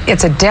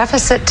 it's a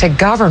deficit to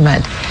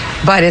government,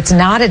 but it's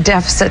not a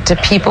deficit to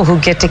people who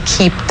get to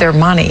keep their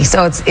money.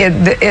 So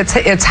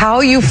it's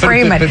how you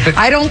frame it.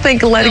 I don't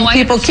think letting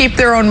people keep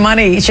their own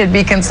money should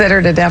be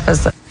considered a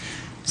deficit.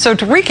 So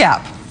to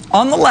recap,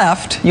 on the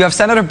left, you have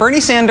Senator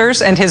Bernie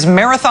Sanders and his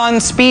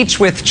marathon speech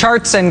with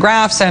charts and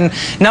graphs and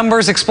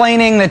numbers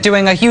explaining that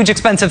doing a huge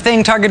expensive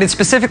thing targeted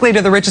specifically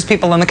to the richest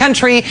people in the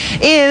country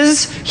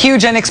is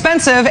huge and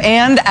expensive,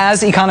 and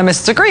as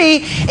economists agree,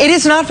 it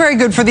is not very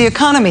good for the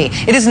economy.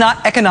 It is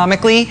not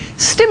economically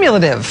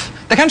stimulative.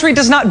 The country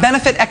does not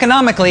benefit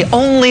economically.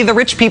 Only the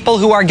rich people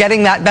who are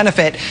getting that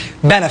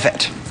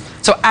benefit.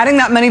 So adding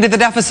that money to the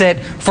deficit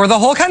for the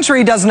whole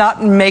country does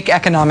not make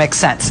economic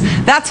sense.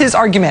 That's his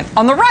argument.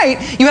 On the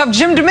right, you have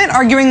Jim DeMint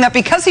arguing that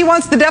because he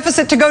wants the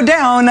deficit to go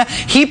down,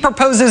 he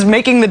proposes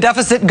making the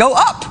deficit go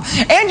up.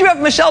 And you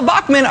have Michelle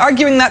Bachmann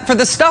arguing that for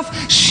the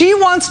stuff she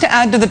wants to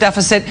add to the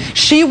deficit,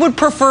 she would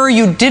prefer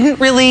you didn't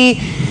really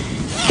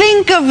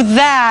think of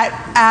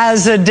that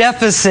as a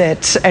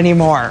deficit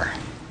anymore.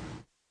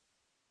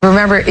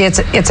 Remember, it's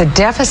a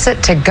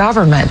deficit to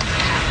government,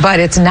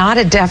 but it's not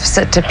a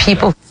deficit to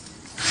people.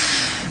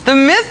 The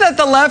myth that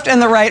the left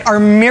and the right are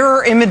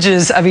mirror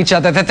images of each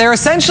other, that they're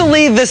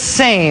essentially the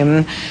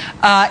same,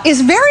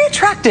 is very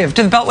attractive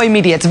to the Beltway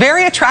media. It's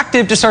very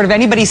attractive to sort of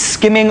anybody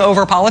skimming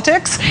over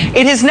politics.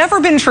 It has never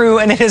been true,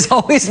 and it has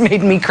always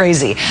made me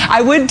crazy.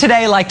 I would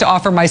today like to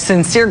offer my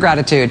sincere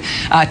gratitude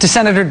to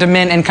Senator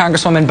DeMint and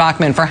Congresswoman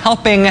Bachmann for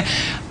helping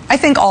I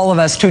think all of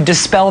us, to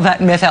dispel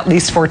that myth, at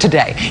least for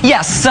today.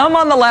 Yes, some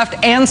on the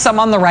left and some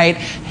on the right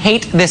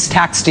hate this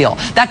tax deal.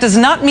 That does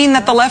not mean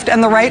that the left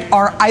and the right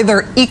are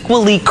either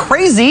equally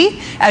crazy,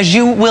 as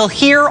you will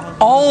hear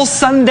all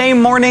Sunday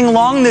morning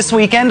long this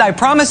weekend, I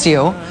promise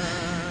you.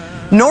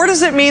 Nor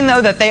does it mean,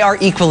 though, that they are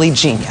equally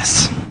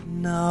genius.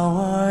 Now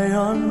I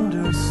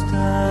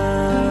understand.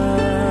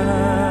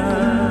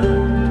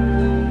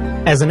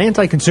 As an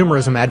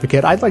anti-consumerism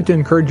advocate, I'd like to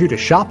encourage you to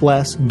shop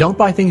less, don't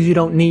buy things you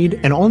don't need,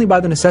 and only buy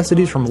the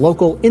necessities from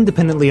local,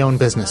 independently owned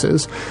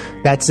businesses.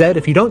 That said,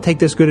 if you don't take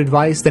this good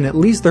advice, then at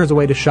least there's a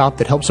way to shop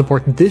that helps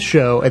support this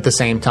show at the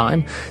same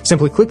time.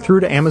 Simply click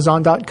through to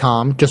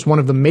Amazon.com, just one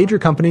of the major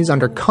companies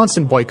under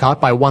constant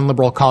boycott by one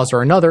liberal cause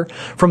or another,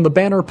 from the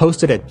banner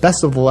posted at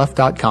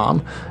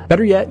bestoftheleft.com.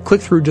 Better yet,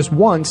 click through just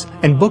once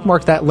and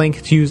bookmark that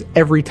link to use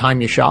every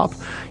time you shop.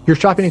 Your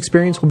shopping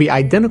experience will be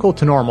identical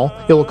to normal.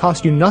 It will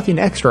cost you nothing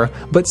extra,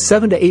 but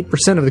 7 to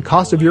 8% of the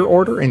cost of your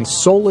order in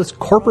soulless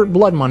corporate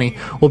blood money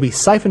will be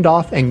siphoned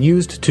off and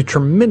used to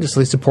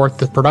tremendously support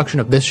the production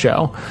of this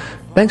show.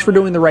 Thanks for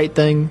doing the right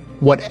thing,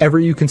 whatever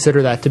you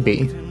consider that to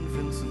be.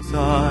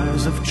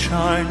 Eyes of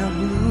China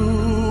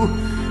blue,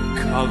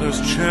 colors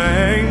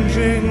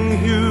changing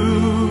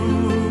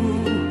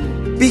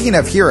hue. Speaking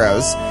of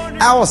heroes,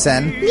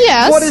 Allison,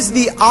 yes? What is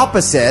the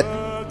opposite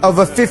of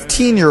a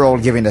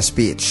 15-year-old giving a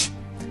speech?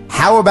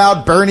 How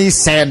about Bernie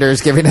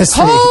Sanders giving a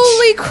speech?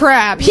 Holy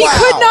crap. He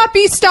could not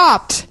be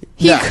stopped.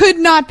 He could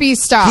not be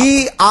stopped.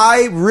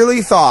 I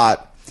really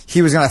thought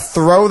he was going to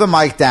throw the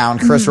mic down,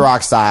 Chris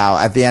Rock style,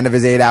 at the end of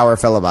his 8-hour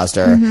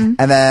filibuster, and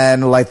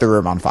then light the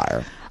room on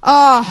fire.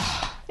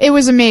 It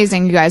was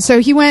amazing, you guys. So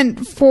he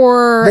went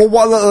for...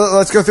 Well,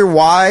 let's go through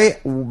why,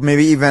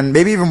 maybe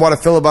even what a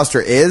filibuster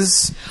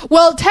is.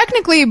 Well,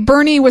 technically,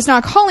 Bernie was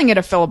not calling it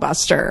a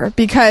filibuster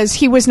because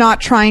he was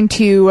not trying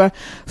to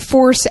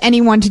force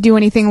anyone to do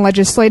anything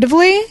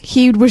legislatively.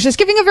 He was just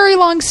giving a very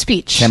long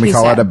speech. Can we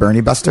call it a Bernie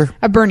buster?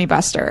 A Bernie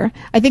buster.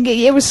 I think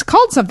it was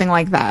called something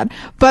like that.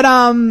 But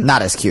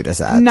not as cute as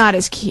that. Not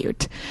as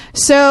cute.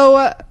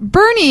 So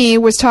Bernie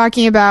was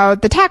talking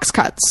about the tax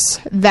cuts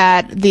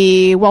that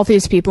the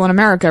wealthiest people in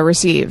America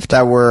received.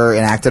 That were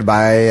enacted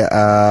by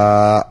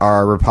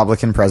our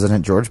Republican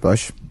President George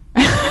Bush.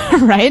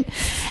 Right.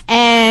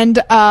 And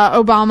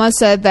Obama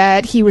said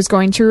that he was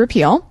going to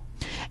repeal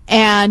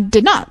and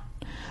did not.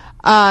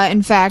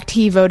 In fact,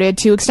 he voted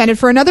to extend it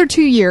for another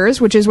 2 years,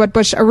 which is what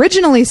Bush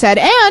originally said.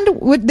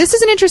 And this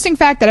is an interesting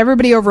fact that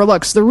everybody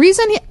overlooks. The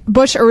reason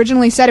Bush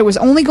originally said it was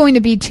only going to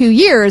be 2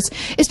 years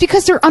is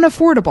because they're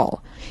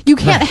unaffordable. You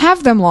can't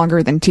have them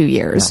longer than 2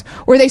 years,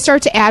 or they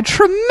start to add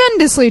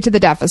tremendously to the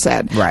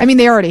deficit. Right. I mean,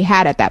 they already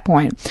had at that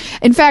point.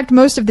 In fact,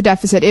 most of the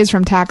deficit is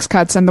from tax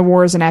cuts and the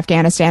wars in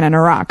Afghanistan and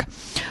Iraq.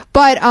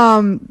 But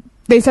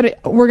they said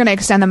we're going to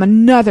extend them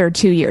another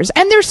 2 years,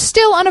 and they're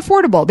still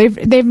unaffordable.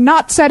 They've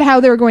not said how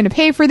they're going to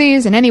pay for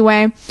these in any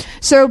way.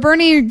 So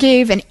Bernie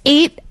gave an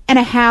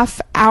 8.5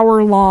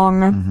 hour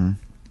long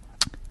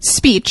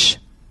speech,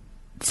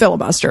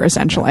 filibuster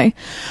essentially,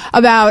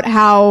 about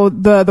how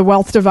the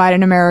wealth divide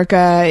in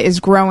America is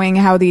growing,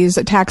 how these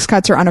tax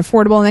cuts are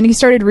unaffordable. And then he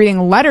started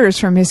reading letters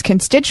from his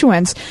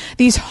constituents,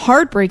 these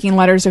heartbreaking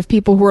letters of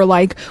people who are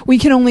like, we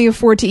can only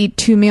afford to eat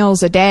 2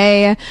 meals a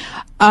day.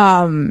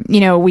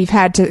 We've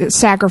had to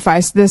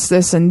sacrifice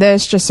this, and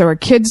this just so our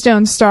kids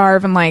don't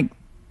starve. And like,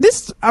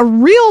 this is a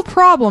real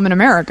problem in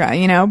America,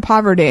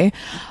 poverty.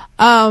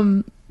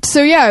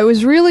 So yeah, it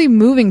was really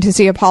moving to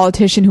see a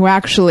politician who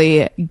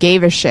actually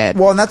gave a shit.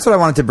 Well, and that's what I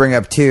wanted to bring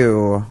up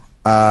too.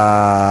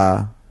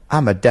 I'm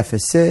a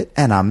deficit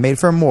and I'm made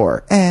for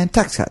more and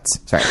tax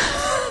cuts. Sorry.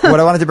 What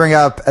I wanted to bring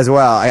up as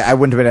well, I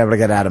wouldn't have been able to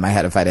get it out of my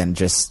head if I didn't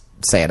just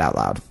say it out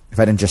loud. If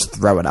I didn't just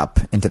throw it up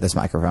into this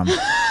microphone.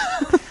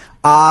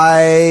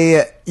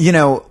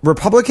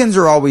 Republicans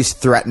are always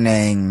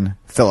threatening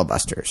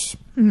filibusters,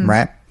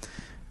 right?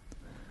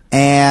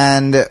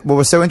 And what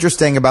was so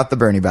interesting about the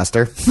Bernie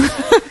buster...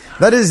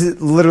 That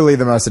is literally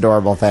the most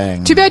adorable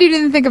thing. Too bad you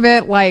didn't think of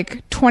it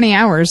like 20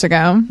 hours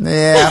ago.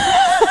 Yeah.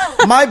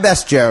 My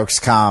best jokes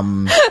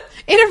come...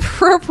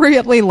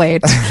 inappropriately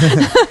late.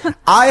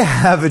 I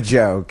have a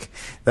joke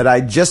that I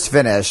just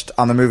finished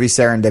on the movie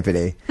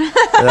Serendipity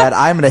that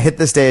I'm going to hit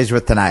the stage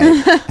with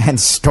tonight and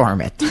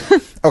storm it.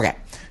 Okay.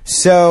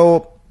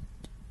 So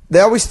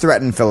they always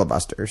threaten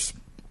filibusters.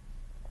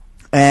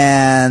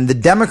 And the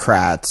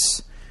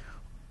Democrats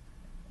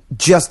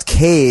just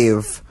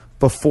cave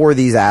before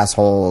these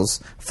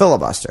assholes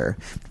filibuster.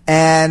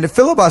 And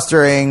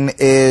filibustering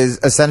is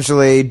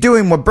essentially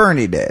doing what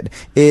Bernie did,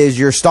 is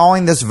you're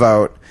stalling this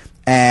vote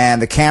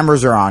and the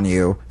cameras are on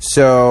you.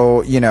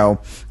 So,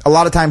 a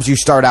lot of times you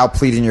start out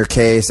pleading your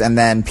case and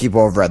then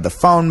people have read the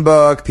phone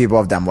book, people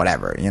have done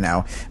whatever,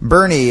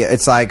 Bernie,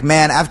 it's like,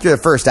 man, after the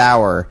first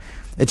hour,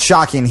 it's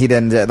shocking he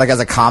didn't, like as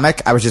a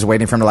comic, I was just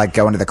waiting for him to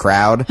go into the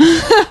crowd.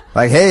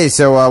 Like, hey,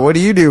 so what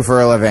do you do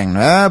for a living?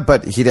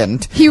 But he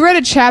didn't. He read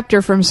a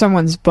chapter from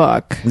someone's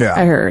book,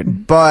 I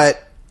heard.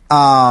 But,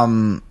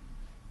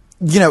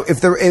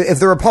 if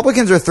the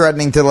Republicans are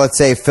threatening to, let's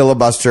say,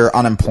 filibuster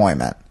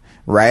unemployment,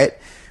 right?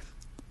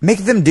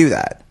 Make them do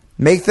that.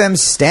 Make them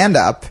stand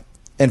up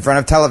in front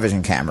of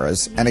television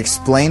cameras and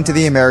explain to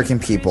the American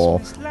people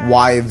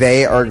why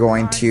they are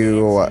going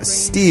to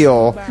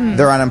steal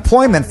their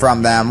unemployment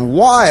from them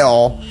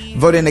while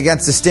voting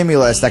against the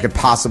stimulus that could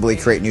possibly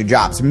create new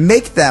jobs.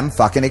 Make them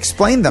fucking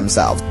explain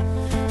themselves.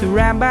 The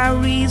rabbi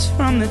reads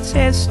from the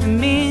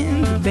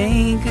Testament, the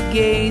banker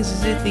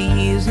gazes at the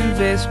year's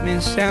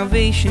investment,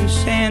 salvation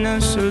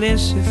Santa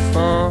solicit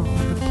for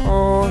the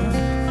poor.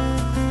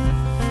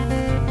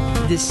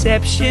 The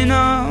deception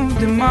of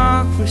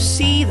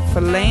democracy, the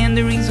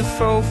philanderings of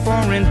faux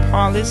foreign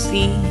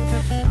policy.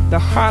 The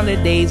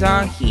holidays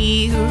are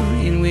here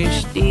and we're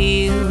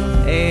still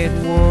at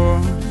war.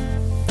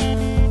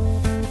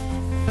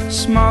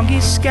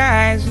 Smoggy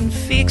skies and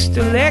fixed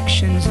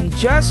elections, and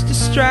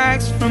justice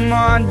strikes from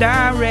all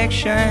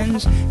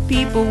directions.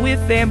 People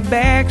with their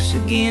backs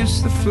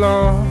against the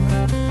floor,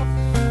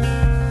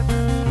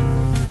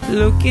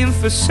 looking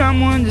for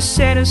someone to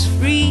set us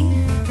free.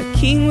 A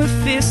king with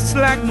fists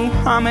like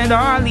Muhammad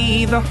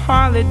Ali. The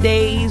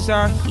holidays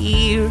are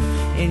here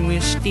and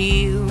we're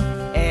still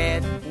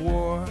at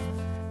war.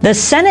 The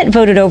Senate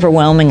voted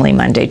overwhelmingly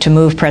Monday to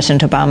move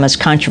President Obama's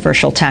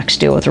controversial tax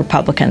deal with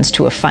Republicans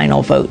to a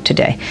final vote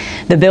today.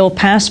 The bill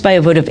passed by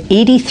a vote of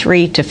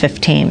 83 to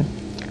 15.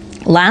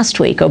 Last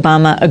week,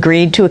 Obama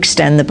agreed to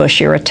extend the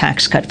Bush-era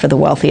tax cut for the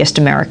wealthiest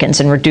Americans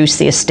and reduce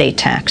the estate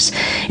tax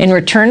in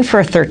return for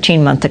a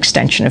 13-month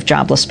extension of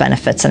jobless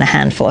benefits and a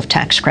handful of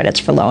tax credits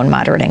for low and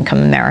moderate-income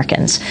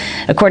Americans.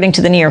 According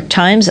to the New York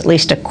Times, at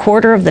least a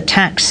quarter of the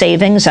tax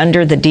savings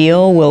under the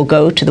deal will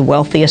go to the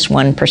wealthiest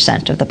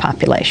 1% of the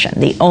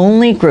population. The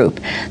only group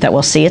that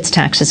will see its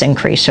taxes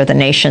increase are the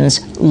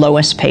nation's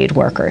lowest-paid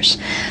workers.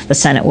 The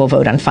Senate will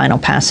vote on final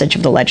passage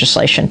of the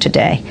legislation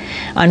today.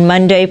 On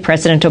Monday,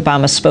 President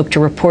Obama spoke to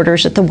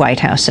reporters at the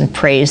White House and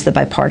praised the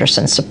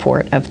bipartisan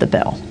support of the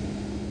bill.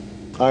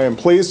 I am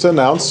pleased to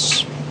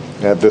announce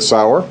at this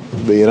hour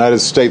the United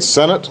States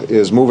Senate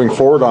is moving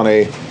forward on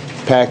a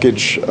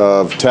package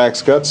of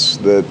tax cuts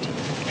that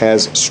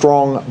has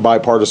strong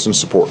bipartisan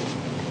support.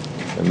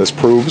 And this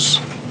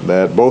proves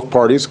that both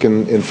parties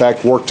can, in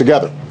fact, work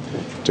together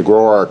to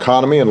grow our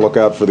economy and look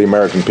out for the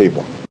American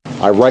people.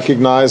 I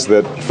recognize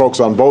that folks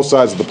on both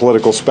sides of the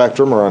political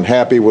spectrum are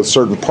unhappy with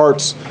certain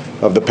parts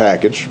of the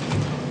package,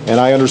 and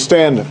I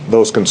understand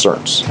those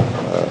concerns.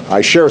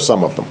 I share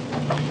some of them.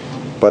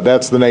 But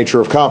that's the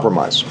nature of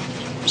compromise,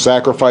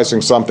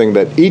 sacrificing something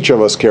that each of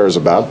us cares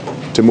about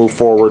to move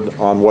forward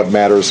on what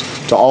matters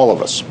to all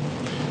of us.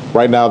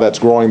 Right now, that's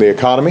growing the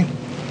economy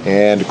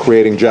and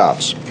creating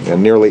jobs.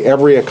 And nearly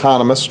every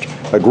economist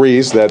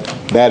agrees that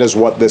that is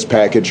what this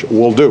package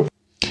will do.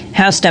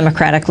 House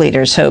Democratic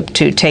leaders hope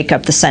to take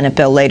up the Senate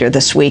bill later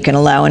this week and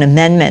allow an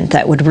amendment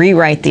that would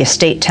rewrite the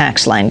estate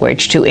tax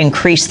language to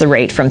increase the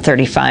rate from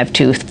 35%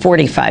 to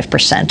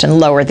 45% and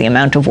lower the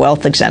amount of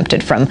wealth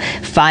exempted from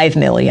 $5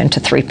 million to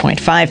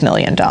 $3.5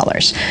 million.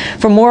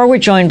 For more, we're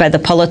joined by the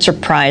Pulitzer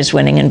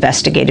Prize-winning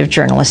investigative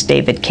journalist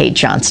David Cay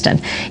Johnston.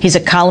 He's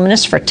a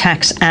columnist for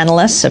Tax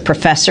Analysts, a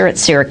professor at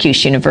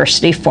Syracuse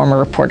University, former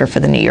reporter for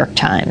the New York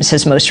Times.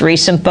 His most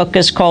recent book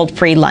is called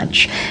Free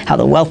Lunch: How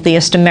the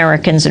Wealthiest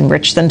Americans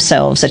Enrich Themselves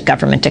at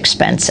Government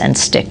Expense and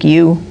Stick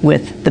You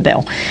with the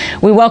Bill.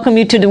 We welcome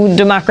you to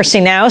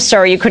Democracy Now!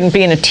 Sorry you couldn't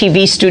be in a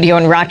TV studio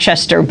in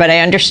Rochester, but I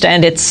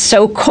understand it's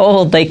so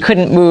cold they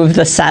couldn't move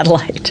the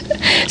satellite.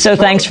 So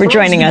thanks for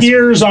joining us.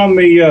 Years on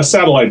the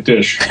satellite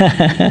dish.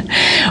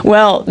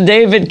 Well,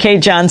 David Cay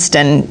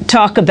Johnston,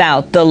 talk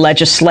about the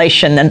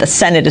legislation that the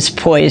Senate is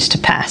poised to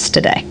pass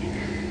today.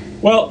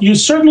 Well, you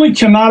certainly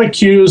cannot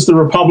accuse the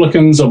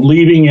Republicans of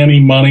leaving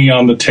any money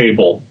on the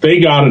table. They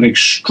got an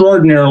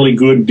extraordinarily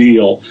good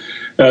deal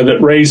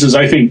that raises,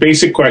 I think,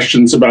 basic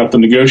questions about the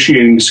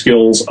negotiating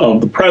skills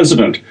of the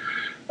president.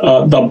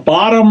 The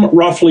bottom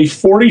roughly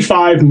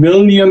 45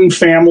 million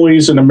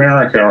families in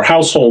America, or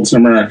households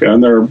in America,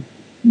 and there are a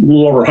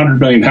little over 100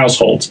 million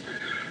households,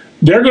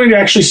 they're going to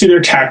actually see their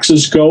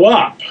taxes go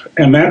up.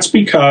 And that's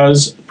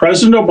because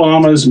President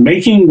Obama's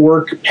Making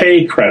Work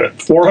Pay credit,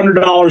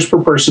 $400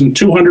 per person,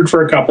 $200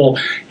 for a couple,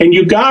 and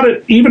you got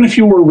it even if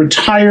you were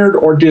retired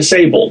or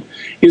disabled,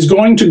 is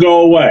going to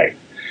go away.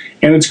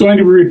 And it's going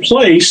to be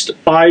replaced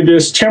by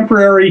this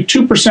temporary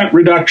 2%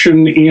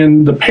 reduction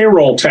in the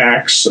payroll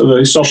tax,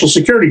 the Social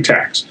Security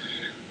tax.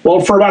 Well,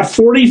 for about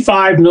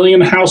 45 million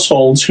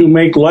households who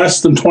make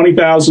less than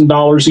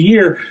 $20,000 a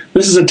year,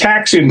 this is a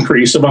tax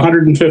increase of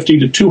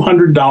 $150 to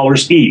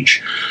 $200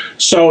 each.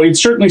 So it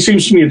certainly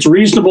seems to me it's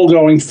reasonable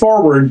going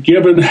forward,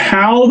 given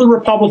how the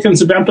Republicans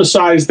have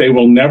emphasized they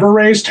will never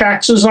raise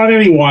taxes on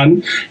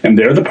anyone, and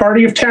they're the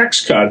party of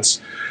tax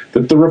cuts,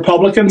 that the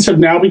Republicans have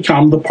now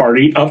become the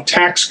party of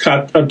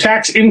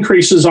tax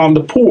increases on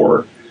the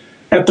poor.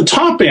 At the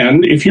top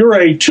end, if you're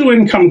a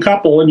two-income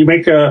couple and you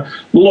make a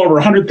little over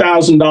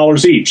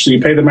 $100,000 each, so you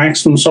pay the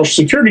maximum Social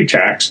Security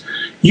tax,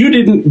 you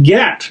didn't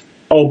get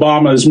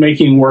Obama's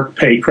Making Work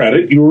Pay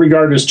credit. You were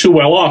regarded as too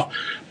well off.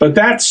 But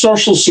that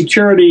Social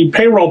Security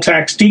payroll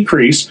tax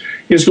decrease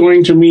is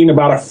going to mean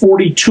about a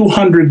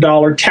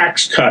 $4,200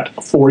 tax cut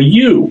for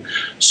you.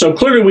 So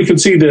clearly we can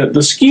see that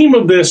the scheme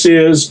of this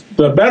is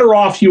the better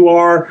off you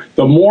are,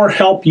 the more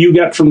help you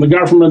get from the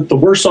government, the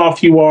worse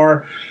off you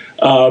are,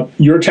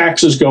 your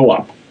taxes go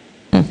up.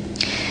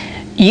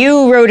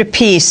 You wrote a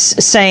piece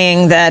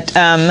saying that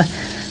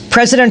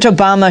President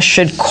Obama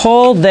should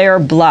call their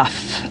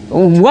bluff.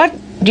 What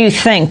do you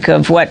think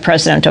of what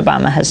President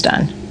Obama has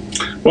done?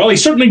 Well, he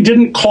certainly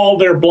didn't call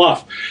their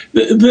bluff.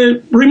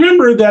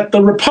 Remember that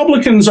the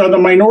Republicans are the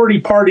minority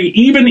party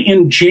even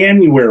in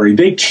January.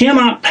 They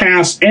cannot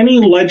pass any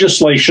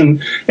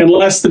legislation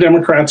unless the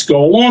Democrats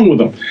go along with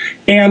them.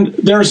 And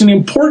there's an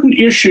important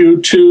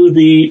issue to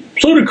the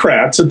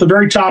plutocrats at the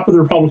very top of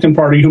the Republican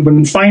Party who've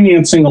been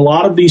financing a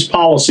lot of these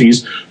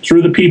policies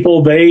through the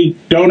people they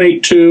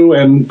donate to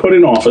and put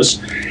in office.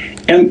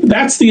 And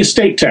that's the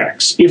estate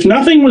tax. If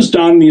nothing was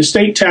done, the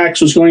estate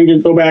tax was going to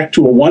go back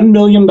to a $1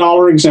 million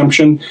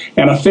exemption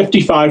and a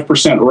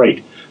 55%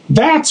 rate.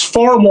 That's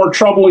far more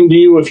troubling to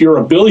you if you're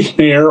a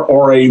billionaire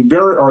or a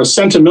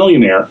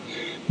centimillionaire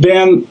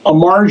than a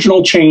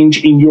marginal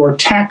change in your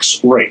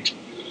tax rate.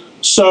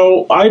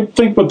 So I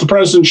think what the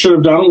president should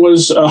have done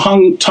was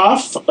hung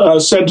tough,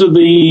 said to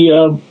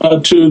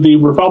the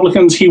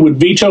Republicans he would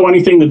veto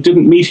anything that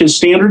didn't meet his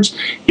standards.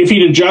 If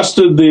he'd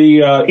adjusted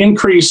the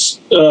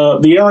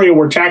the area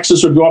where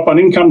taxes would go up on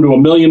income to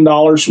 $1 million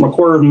from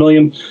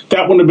 $250,000,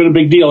 that wouldn't have been a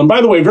big deal. And by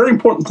the way, very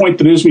important point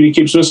the news media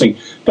keeps missing,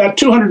 that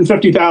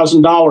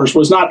 $250,000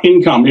 was not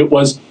income. It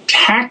was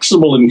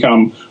taxable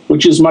income,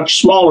 which is much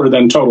smaller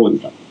than total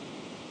income.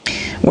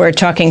 We're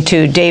talking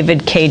to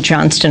David K.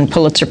 Johnston,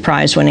 Pulitzer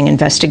Prize-winning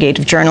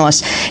investigative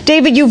journalist.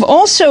 David, you've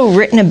also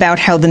written about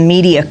how the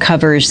media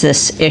covers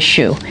this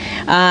issue.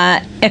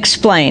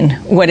 Explain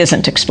what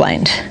isn't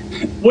explained.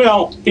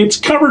 Well, it's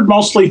covered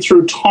mostly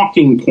through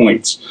talking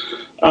points.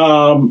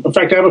 In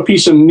fact, I have a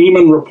piece in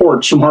Neiman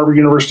Reports from Harvard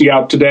University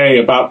out today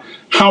about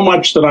how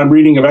much that I'm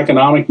reading of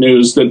economic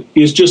news that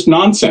is just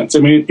nonsense. I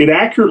mean, it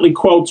accurately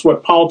quotes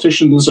what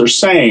politicians are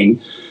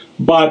saying,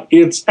 but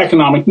it's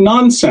economic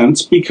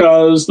nonsense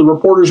because the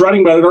reporters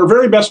writing about it are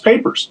very best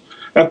papers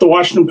at the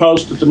Washington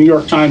Post, at the New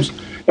York Times,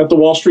 at the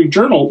Wall Street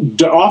Journal,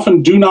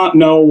 often do not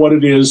know what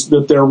it is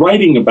that they're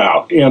writing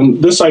about.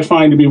 And this I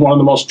find to be one of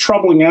the most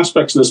troubling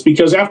aspects of this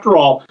because, after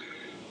all,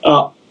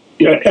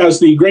 as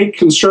the great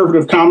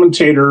conservative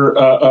commentator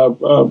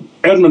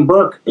Edmund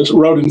Burke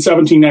wrote in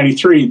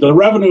 1793, the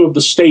revenue of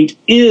the state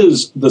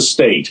is the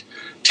state.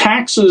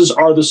 Taxes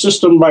are the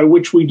system by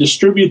which we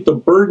distribute the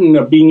burden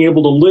of being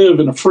able to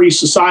live in a free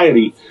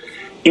society.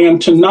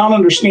 And to not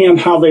understand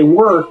how they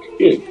work,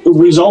 it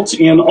results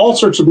in all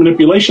sorts of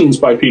manipulations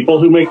by people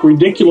who make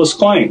ridiculous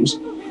claims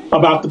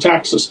about the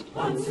tax system.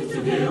 Words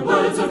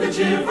of the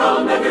cheer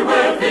from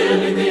everywhere,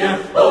 filling the air.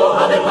 Oh,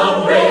 how they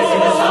come, raising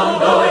the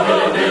sound, oh,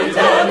 hillbilly,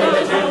 telling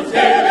the tales,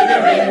 giving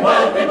the ring,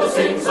 while people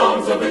sing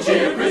songs of the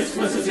cheer.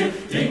 Christmas is here.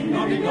 Ding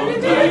dong, ding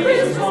dong, Merry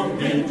Christmas,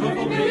 ding dong,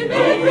 ding dong,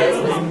 Merry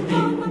Christmas.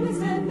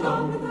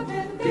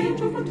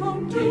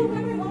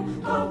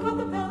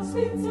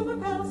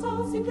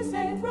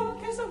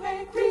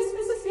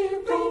 Christmas is here,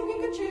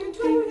 bringing a cheer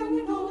to young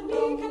and old,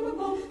 meek and the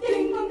bold.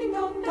 Ding dong, ding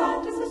dong,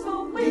 that is the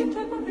song we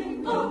trip and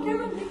ring, oh,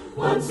 caroling.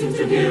 One seems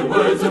to hear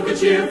words of good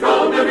cheer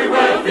from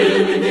everywhere,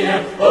 filling the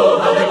air. Oh,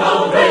 how they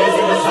bound,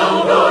 raising the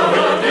sound, oh,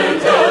 hillbilly,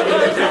 telling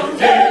the tales,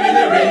 giving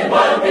the ring,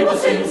 while people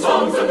sing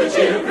songs of the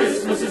cheer.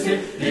 Christmas is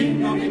here.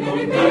 Ding dong, ding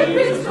dong, Merry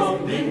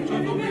Christmas, ding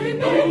dong, dong, Merry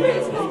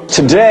Christmas.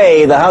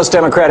 Today, the House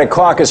Democratic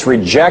Caucus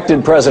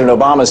rejected President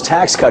Obama's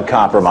tax cut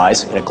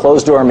compromise. In a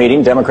closed-door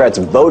meeting, Democrats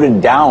voted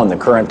down the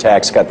current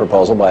tax cut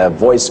proposal by a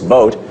voice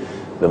vote.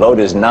 The vote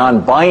is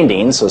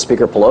non-binding, so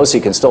Speaker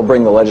Pelosi can still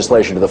bring the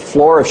legislation to the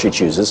floor if she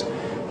chooses,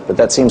 but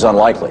that seems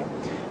unlikely.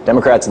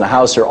 Democrats in the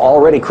House are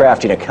already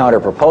crafting a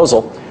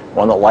counter-proposal,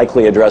 one that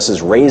likely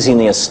addresses raising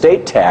the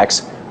estate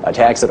tax, a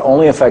tax that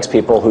only affects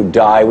people who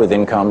die with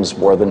incomes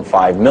more than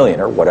 $5 million,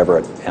 or whatever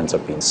it ends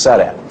up being set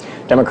at.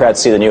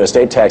 Democrats see the new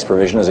estate tax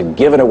provision as a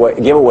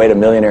giveaway to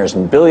millionaires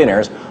and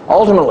billionaires.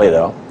 Ultimately,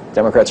 though,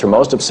 Democrats are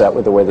most upset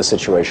with the way the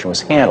situation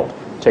was handled.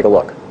 Take a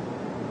look.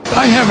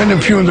 I haven't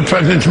impugned the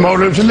president's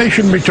motives, and they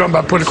shouldn't be talking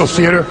about political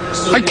theater.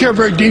 I care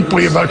very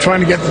deeply about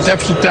trying to get the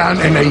deficit down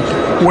in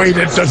a way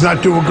that does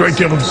not do a great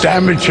deal of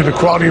damage to the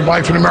quality of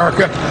life in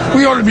America.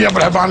 We ought to be able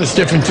to have honest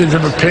differences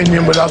of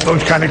opinion without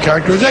those kind of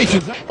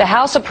characterizations. The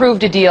House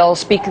approved a deal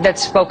that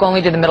spoke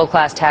only to the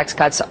middle-class tax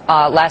cuts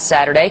last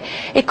Saturday.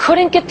 It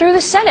couldn't get through the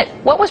Senate.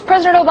 What was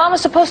President Obama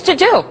supposed to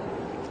do?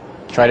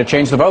 Try to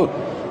change the vote.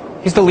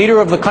 He's the leader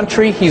of the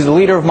country, he's the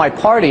leader of my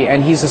party,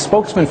 and he's a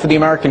spokesman for the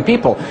American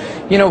people.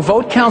 You know,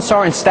 vote counts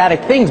aren't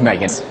static things,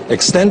 Megan.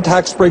 Extend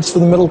tax breaks for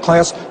the middle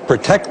class,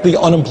 protect the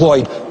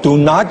unemployed. Do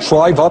not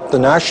drive up the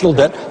national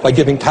debt by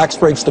giving tax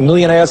breaks to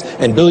millionaires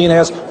and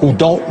billionaires who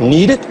don't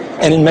need it,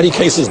 and in many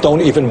cases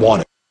don't even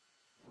want it.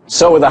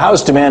 So with the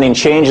House demanding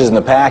changes in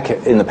the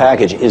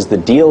package, is the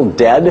deal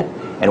dead?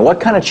 and what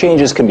kind of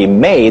changes can be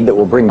made that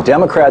will bring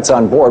Democrats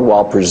on board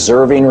while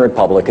preserving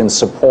Republican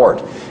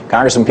support.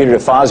 Congressman Peter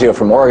DeFazio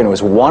from Oregon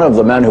was one of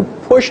the men who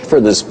pushed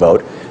for this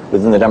vote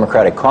within the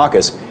Democratic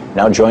caucus.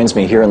 Now joins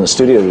me here in the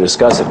studio to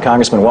discuss it.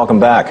 Congressman, welcome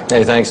back.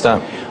 Hey, thanks,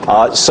 Tom.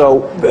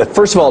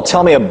 First of all,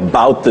 tell me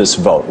about this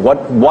vote.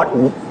 Well,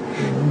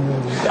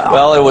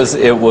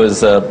 it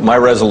was my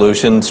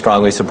resolution,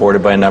 strongly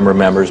supported by a number of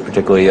members,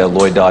 particularly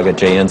Lloyd Doggett,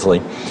 Jay Inslee,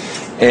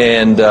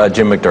 and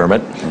Jim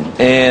McDermott.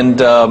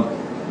 And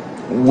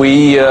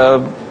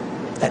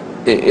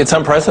it's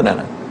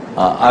unprecedented.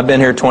 I've been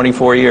here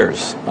 24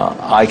 years.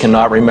 I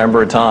cannot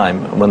remember a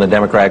time when the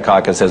Democratic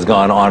caucus has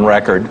gone on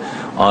record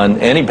on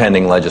any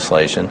pending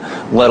legislation,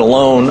 let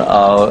alone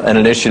an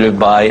initiative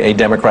by a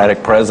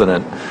Democratic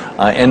president.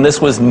 And this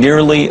was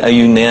nearly a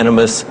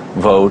unanimous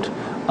vote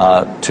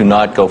to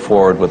not go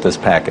forward with this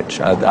package.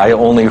 I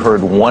only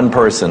heard one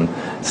person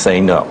say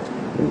no.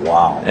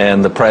 Wow.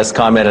 And the press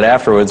commented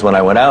afterwards when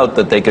I went out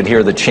that they could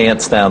hear the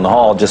chants down the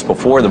hall just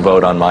before the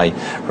vote on my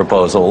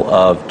proposal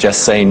of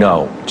just say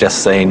no,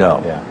 just say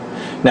no. Yeah.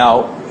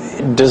 Now,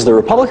 does the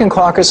Republican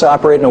caucus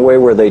operate in a way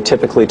where they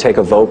typically take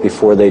a vote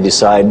before they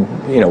decide,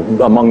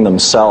 among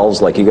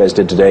themselves, like you guys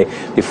did today,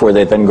 before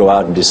they then go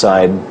out and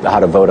decide how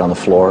to vote on the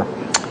floor?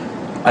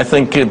 I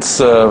think it's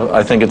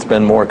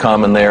been more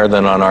common there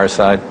than on our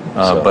side,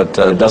 but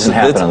it doesn't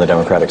happen on the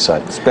Democratic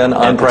side. It's been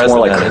unprecedented. It's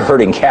more like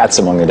herding cats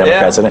among the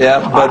Democrats.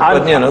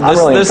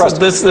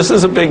 This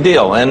is a big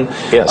deal, and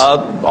yes.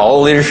 All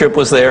the leadership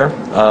was there.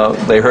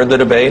 They heard the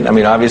debate. I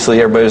mean, obviously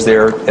everybody was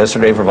there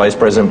yesterday for Vice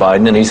President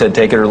Biden, and he said,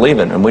 "Take it or leave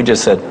it," and we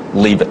just said,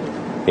 "Leave it."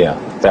 Yeah,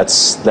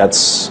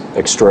 that's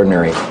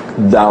extraordinary.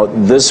 Now,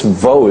 this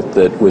vote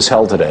that was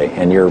held today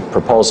and your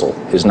proposal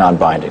is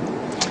non-binding.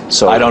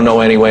 So I don't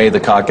know any way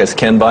the caucus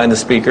can bind the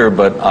speaker,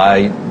 but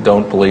I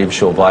don't believe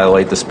she'll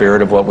violate the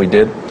spirit of what we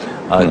did.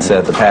 It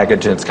said the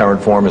package in its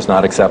current form is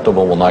not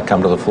acceptable, will not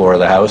come to the floor of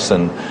the House,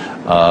 and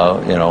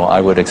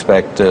I would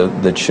expect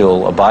that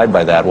she'll abide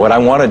by that. What I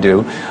want to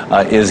do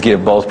is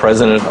give both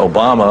President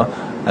Obama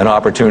an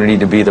opportunity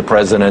to be the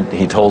president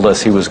he told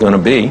us he was going to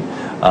be.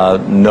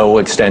 No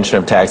extension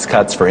of tax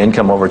cuts for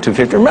income over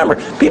 $250. Remember,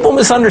 people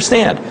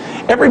misunderstand.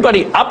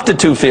 Everybody up to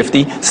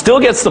 $250 still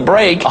gets the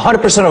break.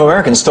 100% of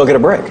Americans still get a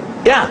break.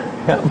 Yeah,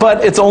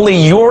 but it's only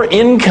your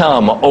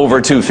income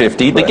over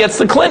 $250 that gets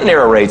the Clinton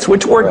era rates,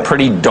 which worked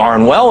pretty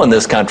darn well in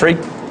this country.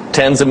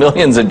 Tens of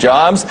millions of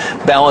jobs,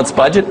 balanced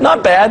budget,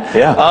 not bad.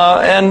 Yeah.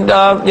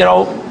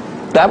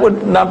 That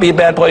would not be a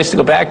bad place to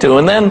go back to.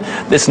 And then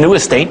this new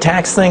estate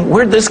tax thing,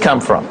 where'd this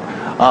come from?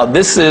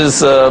 This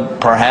is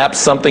perhaps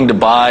something to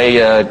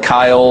buy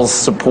Kyle's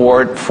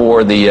support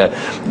for the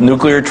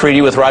nuclear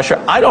treaty with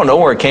Russia. I don't know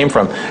where it came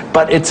from,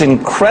 but it's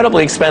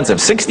incredibly expensive.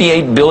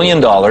 $68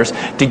 billion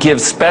to give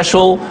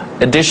special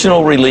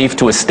additional relief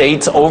to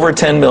estates over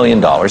 $10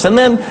 million. And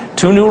then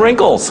two new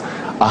wrinkles,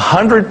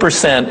 100%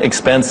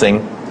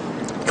 expensing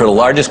for the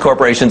largest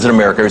corporations in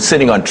America are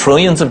sitting on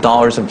trillions of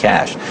dollars of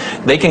cash.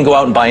 They can go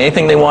out and buy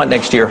anything they want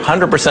next year,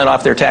 100%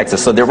 off their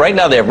taxes. So right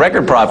now they have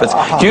record profits,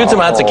 huge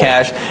amounts of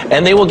cash,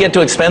 and they will get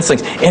to expense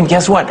things. And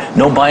guess what?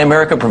 No Buy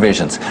America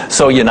provisions.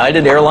 So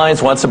United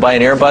Airlines wants to buy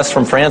an Airbus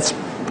from France.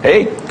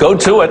 Hey, go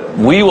to it.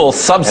 We will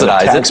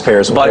subsidize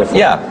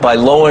it by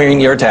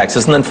lowering your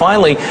taxes. And then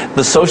finally,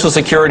 the Social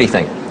Security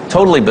thing.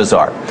 Totally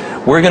bizarre.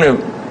 We're going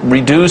to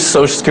reduce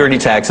Social Security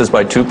taxes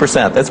by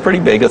 2%. That's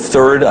pretty big, a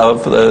third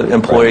of the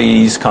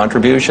employee's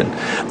contribution.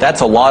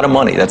 That's a lot of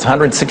money. That's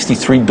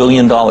 $163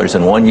 billion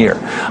in 1 year.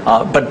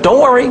 But don't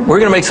worry, we're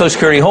going to make Social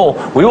Security whole.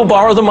 We will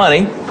borrow the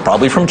money,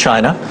 probably from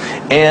China,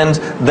 and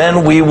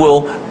then we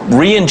will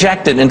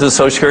re-inject it into the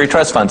Social Security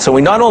Trust Fund. So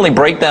we not only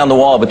break down the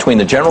wall between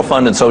the general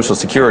fund and Social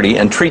Security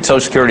and treat Social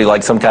Security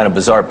like some kind of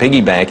bizarre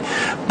piggy bank,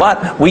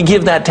 but we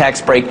give that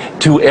tax break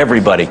to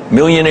everybody.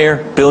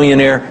 Millionaire,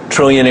 billionaire,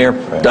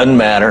 trillionaire, doesn't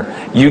matter.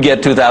 You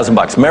get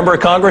 $2,000. Member of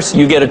Congress,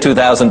 you get a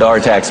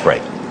 $2,000 tax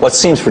break. What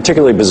seems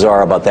particularly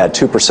bizarre about that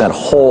 2%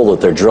 hole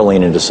that they're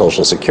drilling into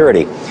Social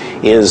Security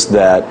is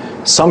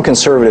that some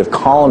conservative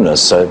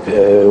columnists,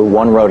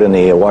 one wrote in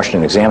the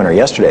Washington Examiner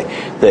yesterday,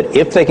 that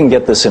if they can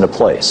get this into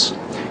place,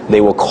 they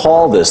will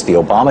call this the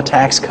Obama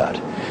tax cut,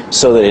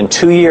 so that in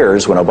 2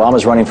 years, when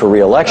Obama's running for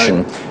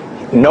re-election,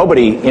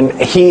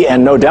 he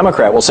and no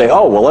Democrat will say,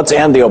 oh, well, let's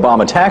end the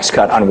Obama tax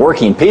cut on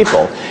working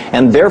people,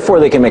 and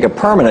therefore they can make it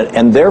permanent,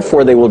 and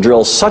therefore they will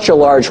drill such a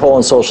large hole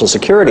in Social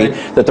Security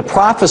that the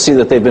prophecy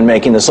that they've been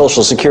making, that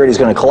Social Security is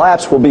going to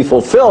collapse, will be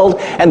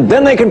fulfilled, and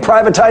then they can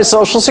privatize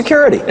Social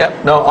Security.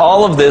 Yep. No,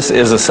 all of this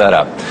is a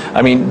setup.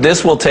 I mean,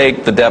 this will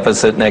take the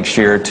deficit next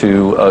year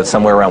to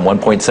somewhere around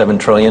 $1.7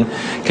 trillion.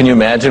 Can you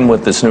imagine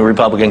with this new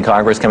Republican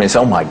Congress coming and say,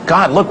 oh my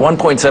God, look,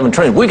 $1.7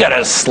 trillion. We got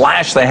to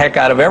slash the heck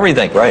out of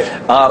everything. Right.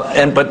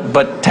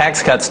 But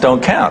tax cuts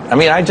don't count. I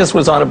mean, I just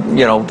was on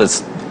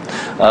this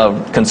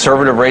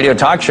conservative radio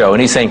talk show,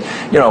 and he's saying,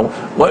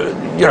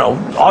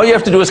 all you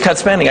have to do is cut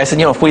spending. I said,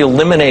 if we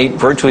eliminate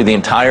virtually the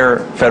entire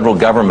federal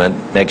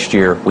government next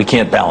year, we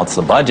can't balance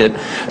the budget.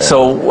 Yeah.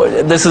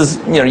 So this is,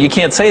 you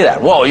can't say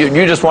that. Well, you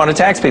just want to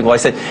tax people. I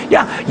said,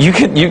 yeah,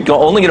 you're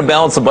only going to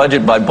balance the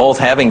budget by both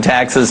having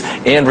taxes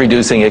and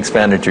reducing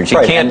expenditures. You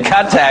can't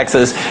cut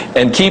taxes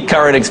and keep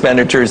current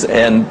expenditures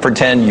and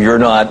pretend you're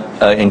not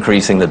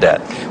increasing the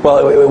debt.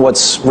 Well,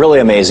 what's really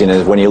amazing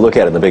is when you look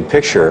at it in the big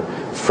picture,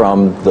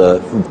 from the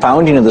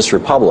founding of this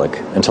republic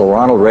until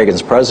Ronald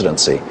Reagan's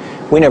presidency,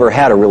 we never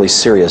had a really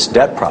serious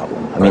debt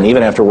problem. I mean,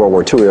 even after World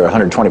War II, we were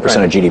 120%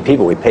 of GDP,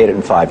 but we paid it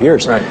in 5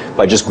 years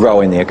by just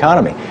growing the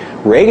economy.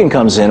 Reagan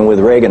comes in with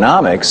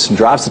Reaganomics,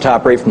 drops the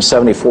top rate from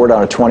 74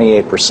 down to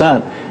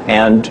 28%,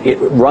 and it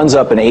runs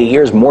up in 8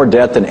 years more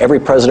debt than every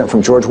president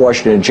from George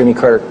Washington and Jimmy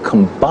Carter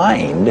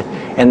combined,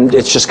 and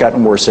it's just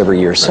gotten worse every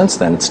year since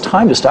then. It's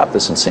time to stop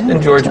this insanity.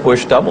 And George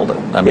Bush doubled it.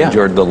 I mean,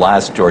 the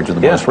last George was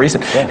the most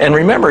recent. Yeah. And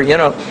remember,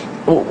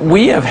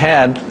 we have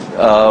had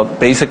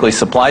basically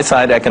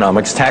supply-side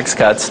economics, tax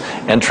cuts,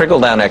 and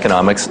trickle-down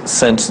economics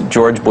since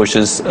George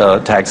Bush's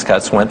tax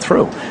cuts went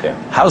through. Yeah.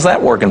 How's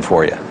that working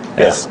for you?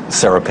 As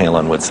Sarah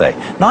Palin would say.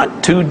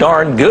 Not too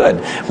darn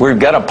good. We've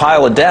got a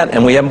pile of debt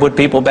and we haven't put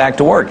people back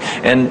to work.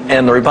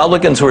 And the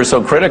Republicans who are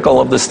so critical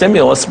of the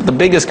stimulus, the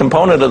biggest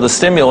component of the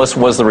stimulus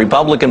was the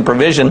Republican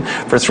provision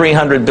for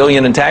 $300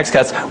 billion in tax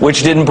cuts,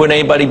 which didn't put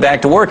anybody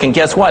back to work. And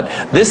guess what?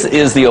 This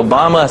is the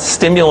Obama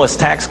stimulus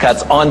tax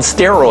cuts on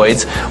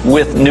steroids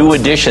with new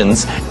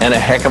additions and a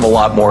heck of a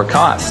lot more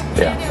cost.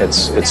 Yeah,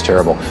 it's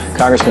terrible.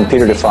 Congressman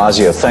Peter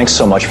DeFazio, thanks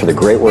so much for the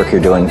great work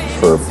you're doing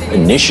for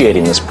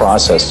initiating this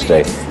process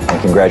today. And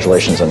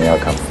congratulations on the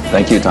outcome.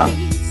 Thank you, Tom.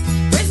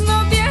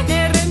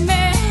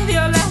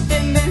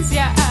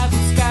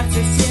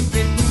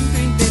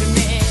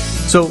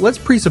 So let's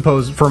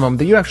presuppose for a moment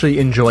that you actually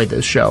enjoyed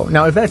this show.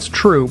 Now, if that's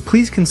true,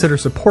 please consider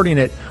supporting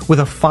it with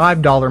a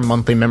 $5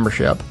 monthly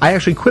membership. I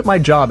actually quit my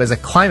job as a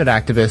climate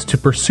activist to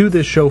pursue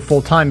this show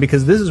full time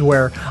because this is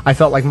where I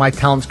felt like my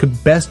talents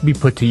could best be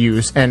put to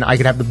use and I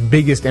could have the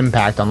biggest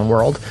impact on the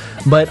world.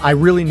 But I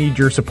really need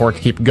your support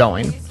to keep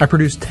going. I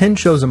produce 10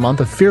 shows a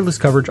month of fearless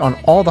coverage on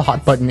all the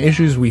hot button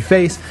issues we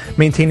face,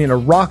 maintaining a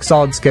rock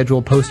solid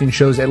schedule, posting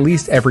shows at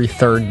least every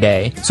third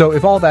day. So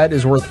if all that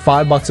is worth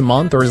 $5 a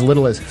month or as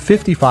little as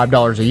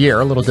 $55 a year,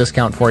 a little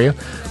discount for you,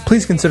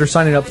 please consider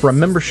signing up for a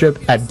membership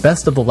at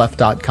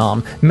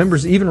bestoftheleft.com.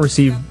 Members even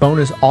receive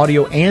bonus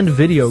audio and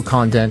video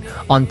content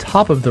on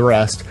top of the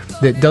rest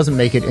that doesn't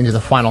make it into the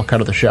final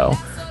cut of the show.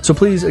 So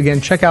please, again,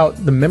 check out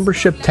the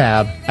membership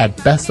tab at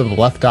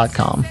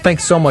bestoftheleft.com.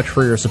 Thanks so much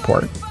for your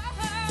support.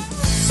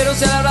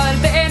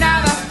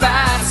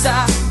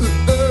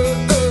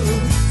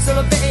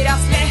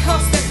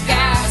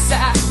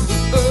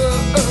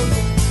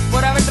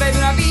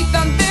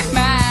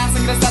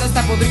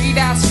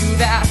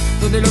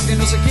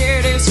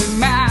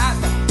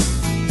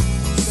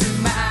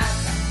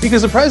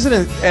 Because the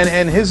president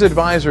and his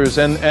advisors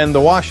and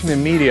the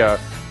Washington media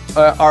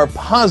are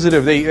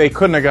positive they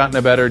couldn't have gotten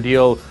a better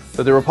deal,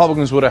 that the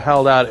Republicans would have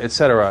held out,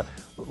 etc.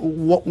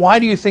 Why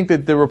do you think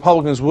that the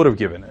Republicans would have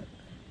given it?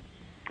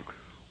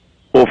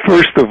 Well,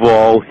 first of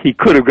all, he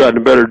could have gotten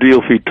a better deal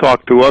if he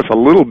talked to us a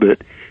little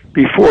bit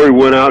before he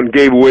went out and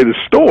gave away the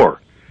store.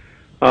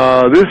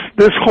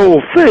 This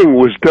whole thing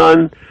was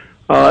done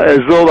as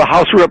though the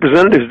House of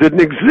Representatives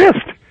didn't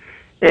exist.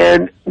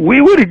 And we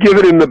would have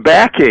given him the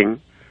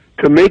backing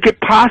to make it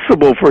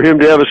possible for him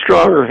to have a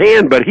stronger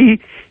hand, but he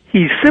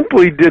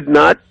simply did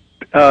not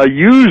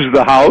use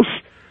the House.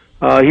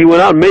 He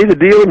went out and made the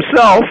deal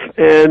himself,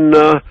 and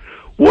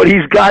what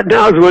he's got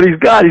now is what he's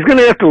got. He's going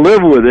to have to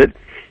live with it.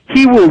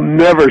 He will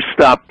never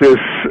stop this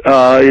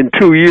in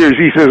 2 years.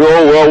 He says,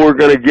 oh, well, we're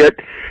going to get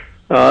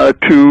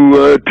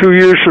to 2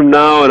 years from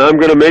now, and I'm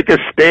going to make a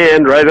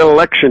stand right at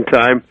election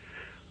time.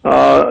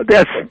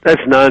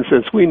 That's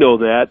nonsense. We know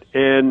that,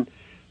 and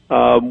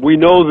we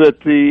know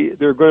that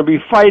they're going to be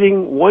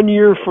fighting 1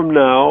 year from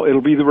now. It'll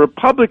be the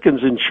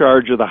Republicans in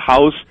charge of the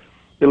House.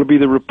 It'll be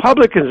the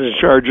Republicans in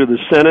charge of the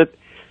Senate,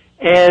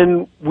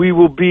 and we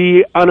will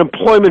be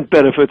unemployment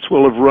benefits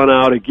will have run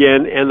out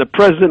again, and the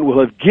president will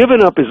have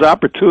given up his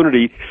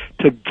opportunity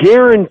to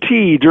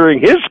guarantee, during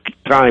his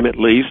time at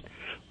least,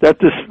 that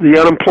the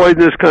unemployed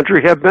in this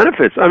country have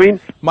benefits. I mean,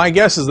 my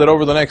guess is that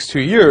over the next 2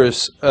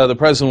 years, the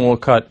president will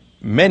cut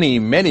many,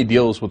 many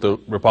deals with the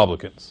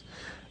Republicans.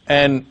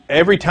 And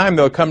every time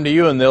they'll come to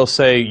you and they'll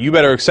say, you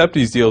better accept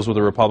these deals with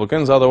the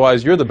Republicans,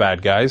 otherwise you're the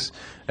bad guys.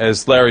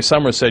 As Larry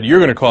Summers said, you're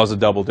going to cause a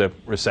double-dip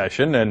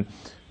recession. And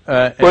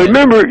well,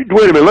 remember,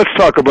 wait a minute, let's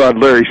talk about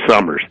Larry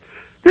Summers.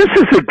 This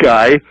is a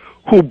guy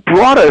who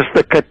brought us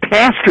the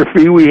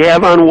catastrophe we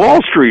have on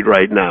Wall Street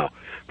right now.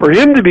 For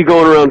him to be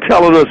going around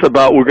telling us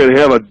about we're going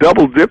to have a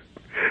double-dip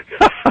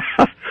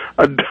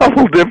a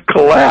double-dip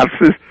collapse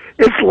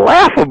it's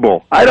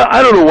laughable. I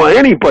don't know why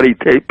anybody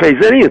pays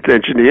any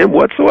attention to him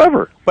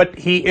whatsoever. But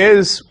he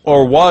is,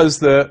 or was,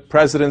 the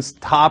president's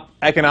top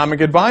economic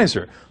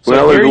advisor. So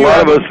well, there's a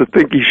lot of us that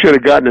think he should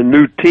have gotten a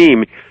new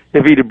team.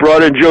 if he'd have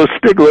brought in Joe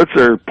Stiglitz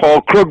or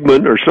Paul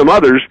Krugman or some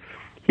others,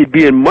 he'd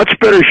be in much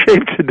better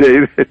shape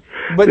today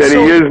than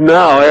he is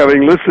now,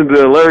 having listened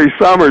to Larry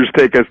Summers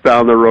take us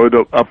down the road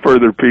a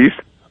further piece.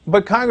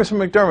 But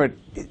Congressman McDermott,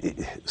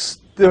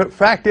 the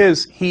fact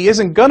is he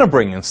isn't going to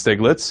bring in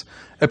Stiglitz.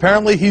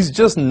 Apparently he's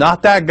just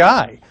not that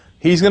guy.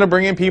 He's going to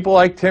bring in people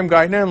like Tim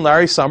Geithner and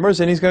Larry Summers,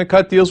 and he's going to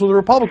cut deals with the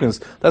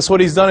Republicans. That's what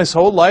he's done his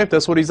whole life.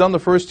 That's what he's done the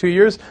first 2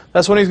 years.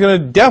 That's what he's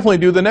going to definitely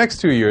do the next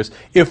 2 years,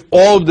 if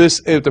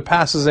the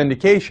past is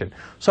indication.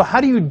 So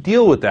how do you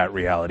deal with that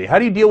reality? How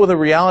do you deal with the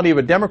reality of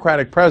a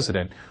Democratic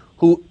president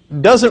who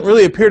doesn't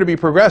really appear to be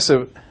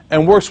progressive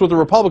and works with the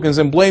Republicans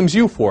and blames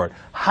you for it?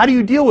 How do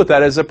you deal with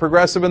that as a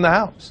progressive in the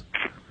House?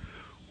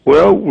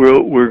 Well,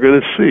 we're going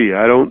to see.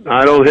 I don't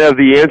have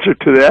the answer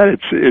to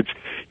that.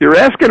 You're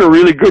asking a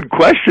really good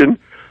question,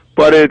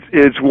 but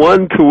it's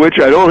one to which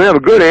I don't have a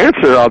good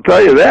answer, I'll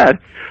tell you that.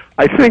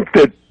 I think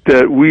that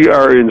we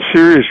are in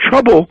serious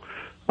trouble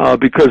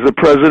because the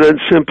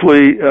president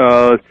simply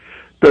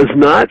does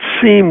not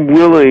seem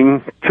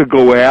willing to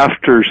go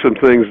after some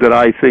things that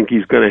I think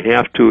he's going to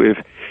have to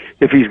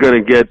if he's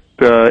going to get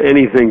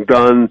anything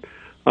done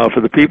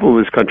for the people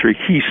of this country.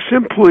 He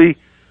simply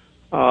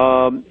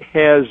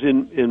has,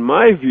 in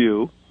my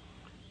view,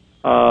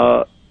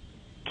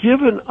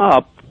 given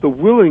up the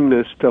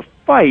willingness to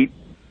fight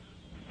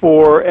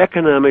for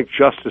economic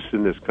justice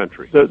in this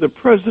country. The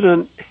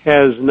president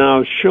has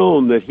now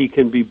shown that he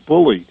can be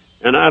bullied,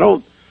 and I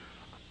don't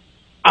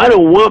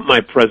want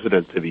my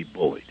president to be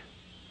bullied.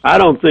 I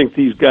don't think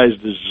these guys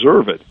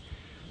deserve it,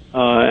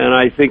 and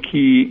I think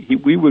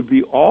we would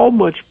be all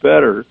much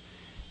better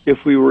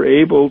if we were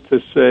able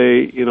to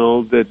say,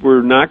 that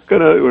we're not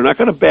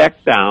gonna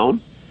back down,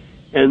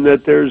 and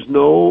that there's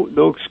no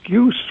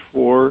excuse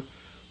for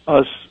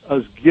us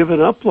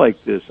giving up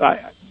like this.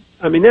 I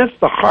mean, that's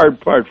the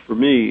hard part for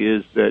me,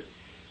 is that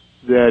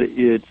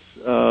it's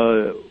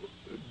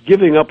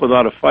giving up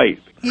without a fight.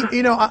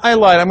 I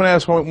lied. I'm going to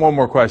ask one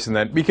more question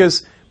then,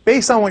 because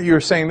based on what you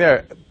were saying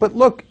there, but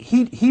look,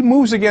 he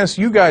moves against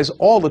you guys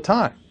all the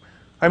time.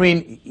 I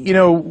mean,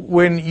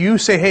 when you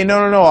say, hey,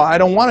 no, I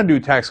don't want to do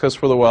tax cuts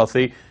for the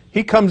wealthy,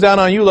 he comes down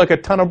on you like a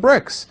ton of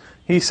bricks.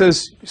 He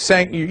says,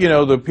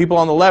 the people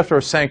on the left are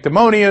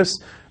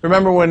sanctimonious.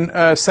 Remember when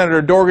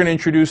Senator Dorgan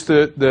introduced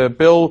the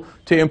bill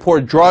to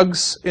import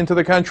drugs into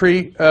the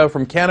country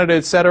from Canada,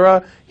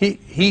 etc.?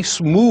 He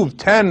moved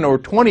 10 or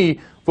 20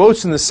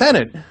 votes in the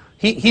Senate.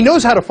 He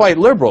knows how to fight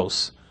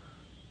liberals.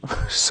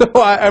 So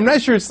I'm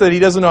not sure it's that he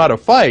doesn't know how to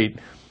fight.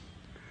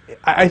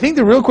 I think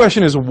the real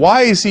question is,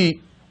 why is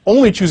he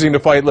only choosing to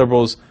fight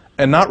liberals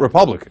and not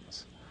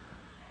Republicans?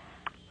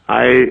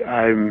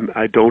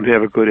 I don't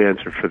have a good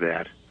answer for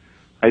that.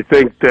 I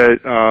think that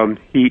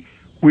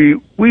we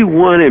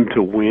want him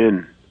to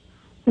win.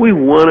 We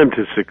want him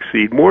to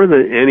succeed. More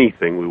than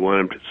anything, we want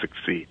him to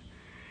succeed.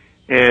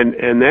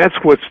 And that's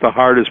what's the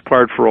hardest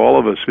part for all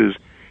of us,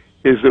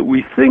 is that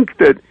we think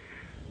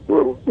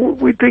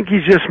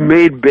he's just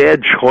made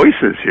bad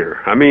choices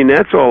here. I mean,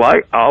 that's all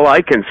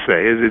I can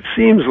say, is it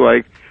seems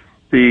like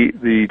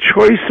the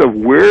choice of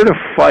where to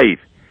fight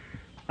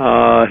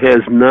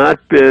has not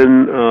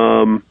been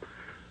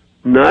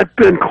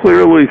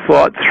clearly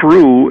thought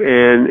through,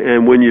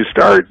 and when you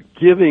start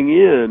giving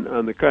in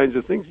on the kinds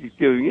of things he's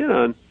giving in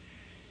on,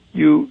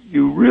 you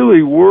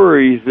really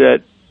worry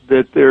that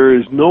there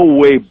is no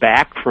way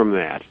back from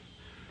that.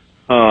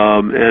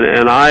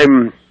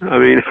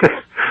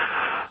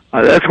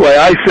 That's why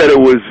I said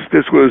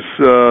this was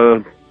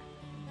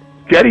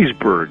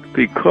Gettysburg,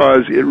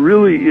 because it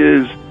really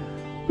is.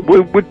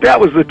 That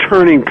was the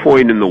turning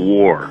point in the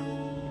war.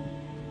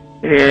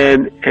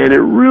 And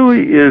it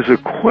really is a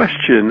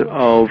question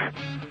of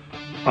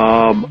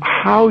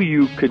how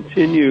you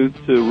continue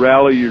to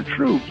rally your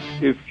troops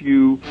if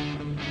you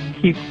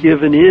keep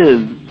giving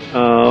in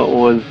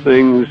on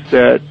things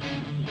that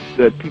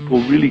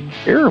people really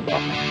care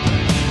about.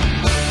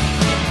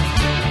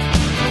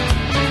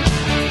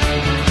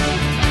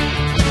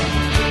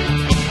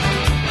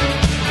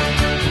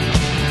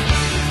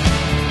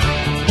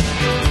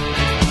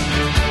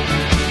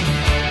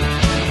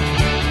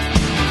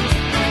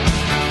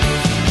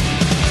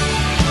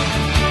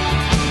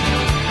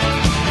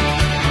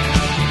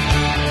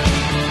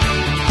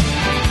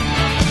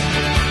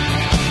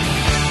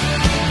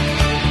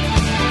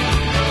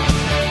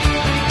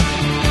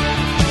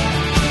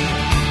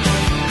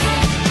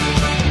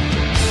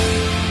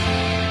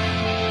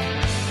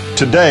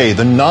 Today,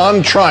 the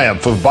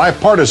non-triumph of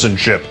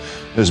bipartisanship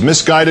as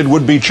misguided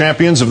would-be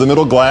champions of the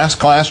middle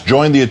class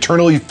joined the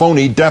eternally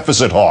phony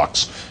deficit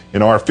hawks.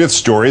 In our fifth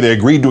story, they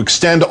agreed to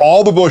extend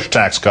all the Bush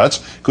tax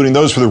cuts, including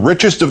those for the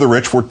richest of the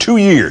rich, for 2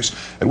 years,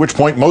 at which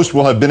point most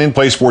will have been in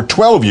place for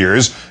 12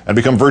 years and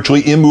become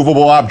virtually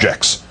immovable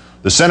objects.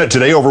 The Senate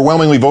today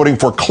overwhelmingly voting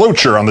for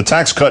cloture on the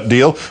tax cut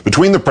deal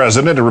between the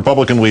president and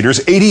Republican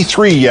leaders.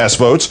 83 yes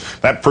votes.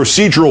 That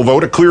procedural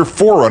vote, a clear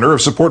forerunner of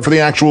support for the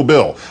actual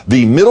bill.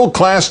 The Middle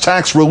Class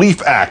Tax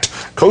Relief Act,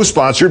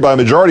 co-sponsored by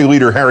Majority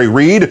Leader Harry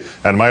Reid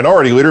and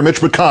Minority Leader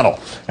Mitch McConnell.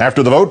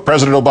 After the vote,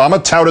 President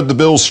Obama touted the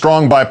bill's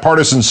strong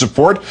bipartisan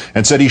support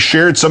and said he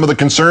shared some of the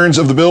concerns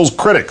of the bill's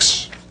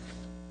critics.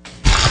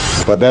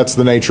 But that's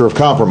the nature of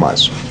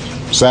compromise.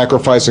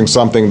 Sacrificing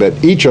something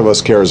that each of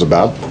us cares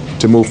about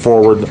to move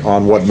forward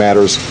on what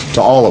matters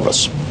to all of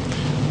us.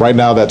 Right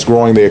now, that's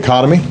growing the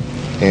economy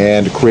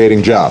and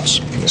creating jobs.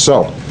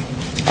 So,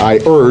 I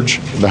urge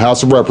the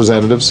House of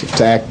Representatives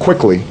to act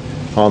quickly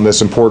on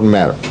this important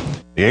matter.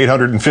 The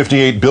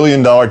 $858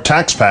 billion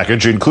tax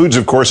package includes,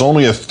 of course,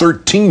 only a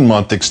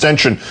 13-month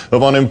extension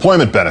of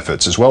unemployment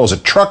benefits, as well as a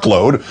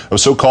truckload of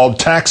so-called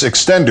tax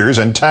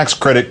extenders and tax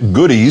credit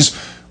goodies,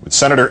 with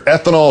Senator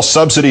Ethanol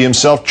Subsidy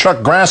himself,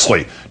 Chuck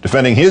Grassley,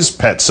 defending his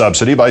pet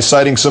subsidy by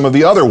citing some of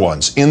the other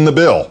ones in the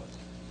bill.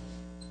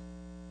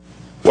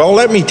 Well,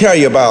 let me tell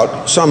you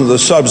about some of the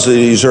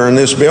subsidies that are in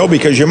this bill,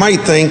 because you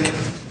might think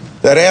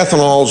that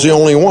ethanol is the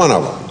only one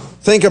of them.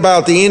 Think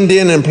about the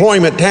Indian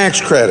employment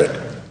tax credit,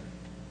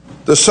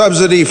 the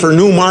subsidy for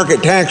new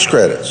market tax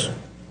credits,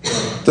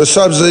 the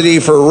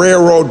subsidy for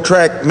railroad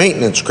track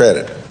maintenance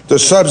credit, the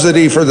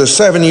subsidy for the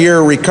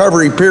 7-year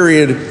recovery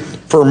period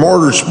for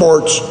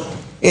motorsports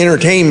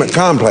entertainment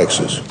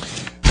complexes.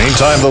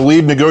 Meantime, the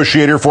lead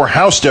negotiator for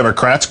House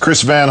Democrats,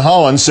 Chris Van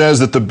Hollen, says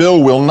that the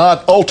bill will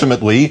not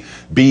ultimately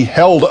be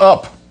held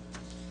up.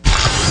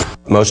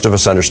 Most of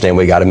us understand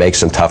we got to make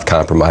some tough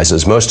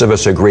compromises. Most of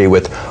us agree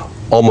with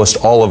almost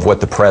all of what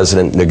the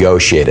president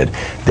negotiated.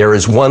 There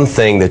is one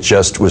thing that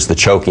just was the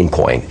choking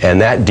point, and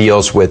that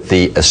deals with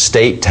the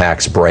estate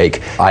tax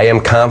break. I am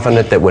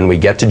confident that when we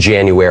get to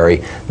January,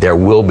 there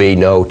will be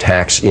no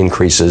tax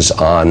increases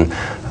on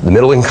the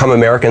middle-income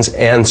Americans,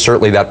 and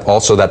certainly that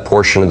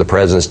portion of the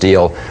president's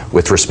deal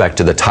with respect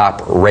to the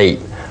top rate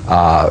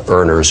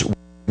earners.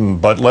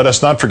 But let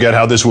us not forget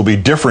how this will be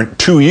different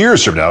 2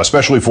 years from now,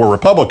 especially for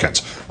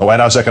Republicans. The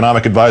White House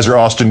economic advisor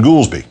Austin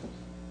Goolsbee.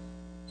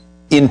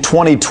 In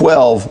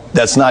 2012,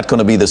 that's not going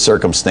to be the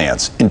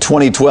circumstance. In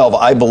 2012,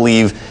 I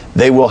believe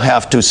they will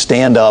have to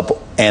stand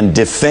up and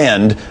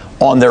defend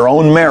on their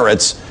own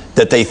merits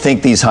that they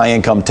think these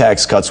high-income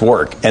tax cuts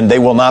work. And they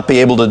will not be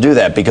able to do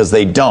that because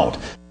they don't.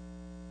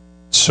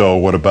 So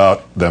what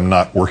about them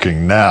not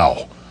working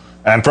now?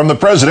 And from the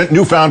president,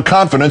 newfound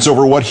confidence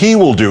over what he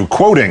will do,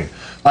 quoting,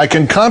 "I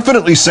can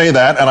confidently say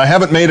that, and I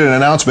haven't made an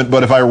announcement,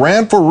 but if I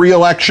ran for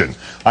re-election,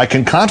 I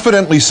can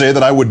confidently say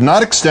that I would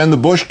not extend the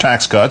Bush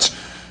tax cuts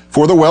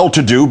for the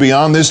well-to-do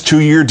beyond this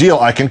 2-year deal.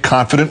 I can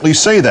confidently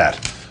say that."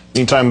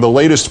 Meantime, the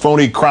latest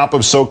phony crop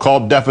of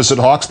so-called deficit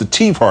hawks, the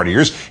Tea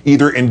Partiers,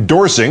 either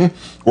endorsing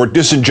or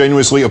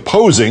disingenuously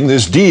opposing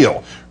this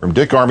deal. From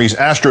Dick Armey's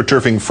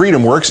AstroTurfing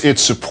Freedom Works, it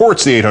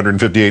supports the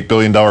 $858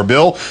 billion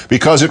bill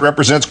because it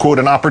represents, quote,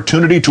 an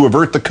opportunity to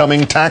avert the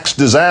coming tax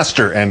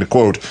disaster, end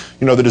quote.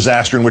 You know, the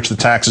disaster in which the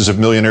taxes of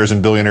millionaires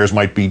and billionaires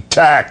might be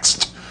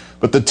taxed.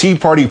 But the Tea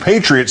Party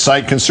Patriot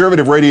cite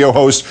conservative radio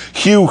host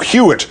Hugh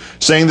Hewitt,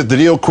 saying that the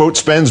deal, quote,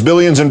 spends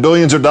billions and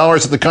billions of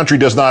dollars that the country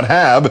does not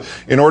have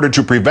in order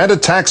to prevent a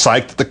tax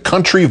hike that the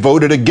country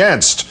voted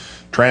against.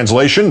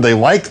 Translation, they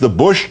like the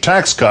Bush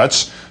tax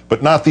cuts,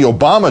 but not the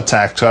Obama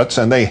tax cuts,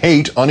 and they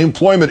hate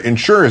unemployment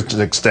insurance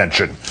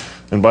extension.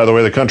 And by the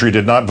way, the country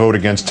did not vote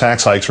against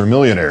tax hikes for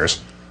millionaires.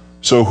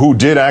 So who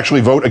did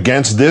actually vote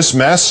against this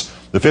mess?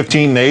 The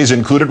 15 nays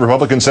included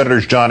Republican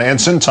Senators John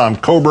Ensign, Tom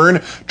Coburn,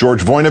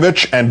 George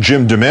Voinovich, and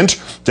Jim DeMint.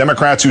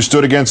 Democrats who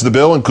stood against the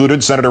bill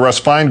included Senator Russ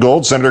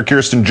Feingold, Senator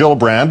Kirsten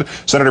Gillibrand,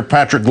 Senator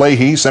Patrick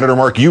Leahy, Senator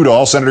Mark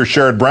Udall, Senator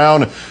Sherrod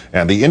Brown,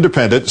 and the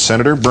independent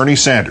Senator Bernie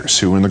Sanders,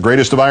 who in the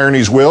greatest of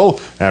ironies will,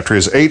 after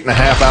his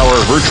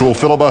 8.5-hour virtual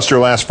filibuster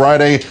last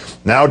Friday,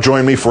 now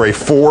join me for a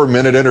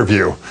 4-minute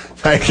interview.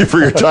 Thank you for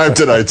your time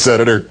tonight,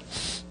 Senator.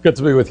 Good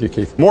to be with you,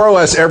 Keith. More or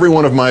less every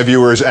one of my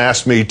viewers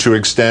asked me to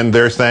extend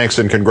their thanks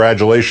and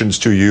congratulations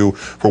to you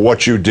for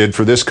what you did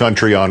for this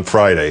country on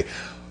Friday.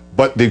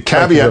 But the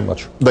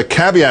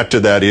caveat to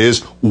that is,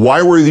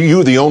 why were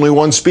you the only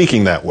one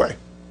speaking that way?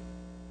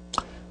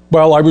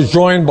 Well, I was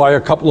joined by a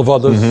couple of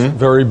others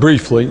very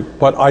briefly,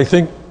 but I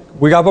think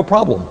we have a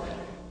problem.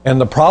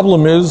 And the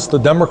problem is the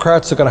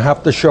Democrats are going to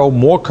have to show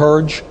more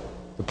courage.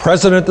 The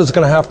president is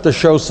going to have to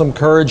show some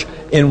courage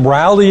in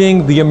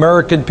rallying the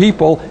American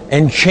people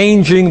and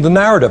changing the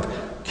narrative.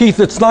 Keith,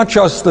 it's not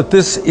just that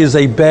this is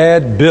a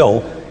bad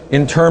bill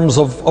in terms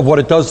of what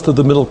it does to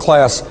the middle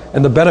class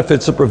and the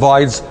benefits it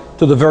provides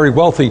to the very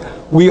wealthy.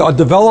 We are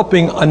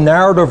developing a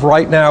narrative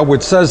right now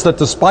which says that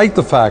despite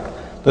the fact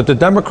that the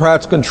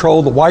Democrats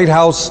control the White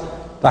House,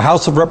 the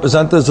House of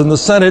Representatives, and the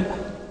Senate,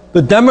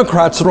 the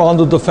Democrats are on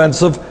the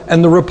defensive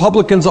and the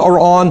Republicans are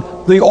on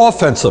the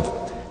offensive.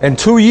 And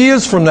 2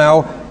 years from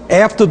now,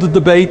 after the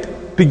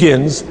debate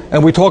begins,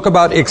 and we talk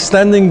about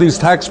extending these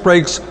tax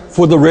breaks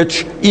for the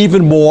rich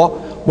even more,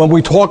 when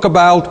we talk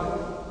about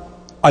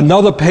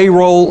another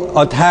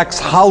payroll tax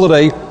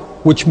holiday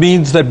which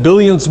means that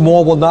billions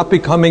more will not be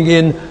coming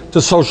in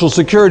to Social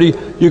Security.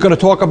 You're going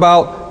to talk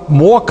about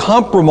more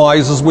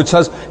compromises, which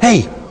says,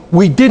 hey,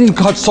 we didn't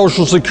cut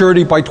Social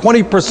Security by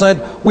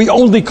 20%, we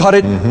only cut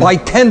it by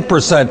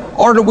 10%.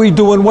 Aren't we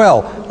doing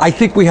well? I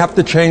think we have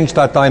to change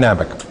that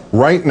dynamic.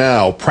 Right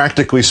now,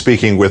 practically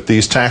speaking, with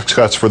these tax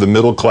cuts for the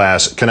middle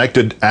class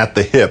connected at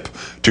the hip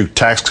to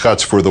tax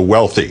cuts for the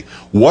wealthy,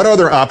 what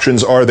other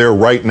options are there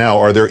right now?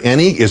 Are there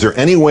any? Is there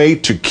any way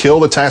to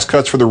kill the tax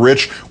cuts for the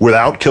rich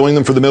without killing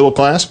them for the middle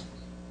class?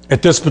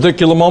 At this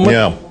particular moment?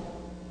 Yeah.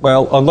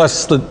 Well,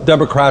 unless the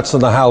Democrats in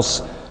the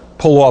House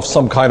pull off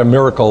some kind of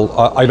miracle,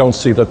 I don't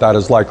see that that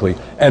is likely.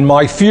 And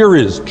my fear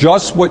is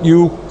just what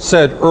you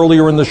said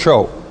earlier in the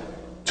show.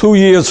 2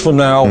 years from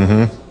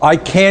now, I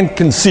can't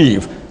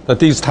conceive that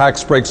these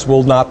tax breaks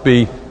will not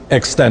be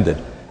extended.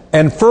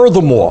 And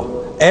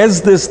furthermore,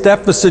 as this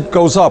deficit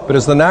goes up, and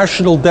as the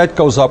national debt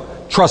goes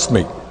up, trust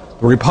me,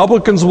 the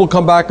Republicans will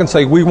come back and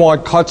say, we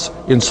want cuts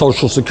in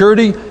Social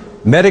Security,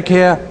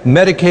 Medicare,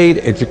 Medicaid,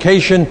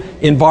 education,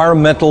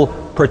 environmental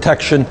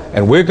protection,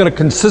 and we're going to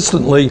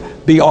consistently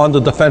be on the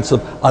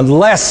defensive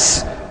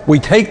unless we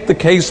take the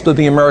case to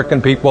the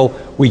American people,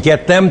 we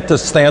get them to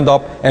stand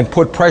up and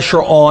put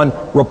pressure on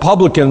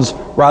Republicans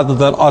rather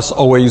than us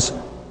always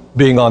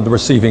being on the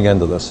receiving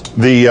end of this.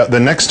 The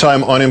next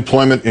time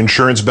unemployment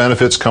insurance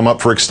benefits come up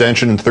for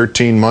extension in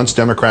 13 months,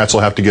 Democrats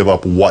will have to give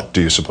up what,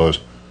 do you suppose?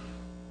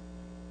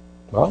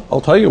 Well, I'll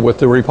tell you, with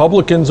the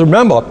Republicans,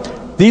 remember,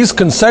 these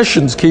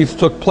concessions, Keith,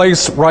 took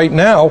place right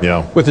now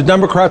with the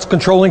Democrats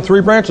controlling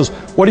three branches.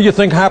 What do you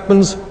think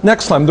happens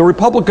next time? The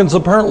Republicans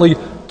apparently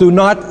do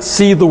not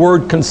see the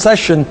word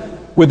concession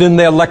within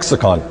their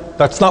lexicon.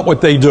 That's not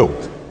what they do.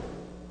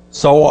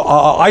 So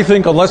I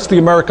think unless the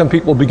American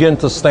people begin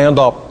to stand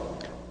up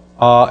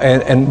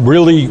and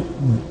really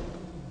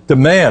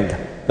demand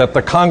that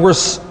the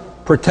Congress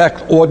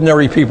protect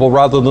ordinary people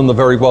rather than the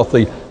very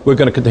wealthy, we're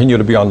going to continue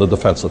to be on the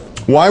defensive.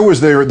 Why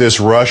was there this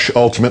rush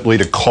ultimately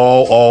to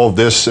call all of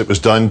this that was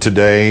done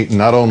today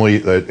not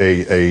only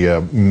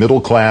a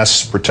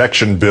middle-class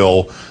protection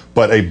bill,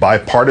 but a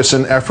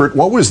bipartisan effort?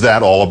 What was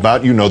that all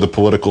about? You know the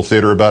political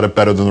theater about it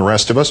better than the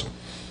rest of us.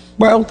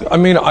 Well, I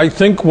mean, I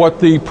think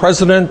what the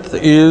president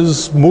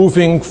is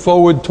moving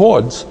forward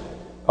towards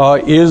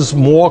is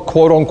more,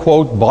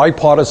 quote-unquote,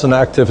 bipartisan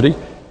activity.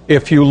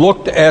 If you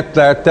looked at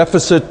that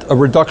deficit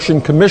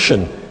reduction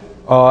commission,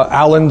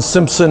 Alan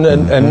Simpson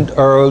and there's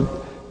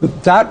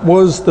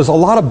a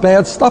lot of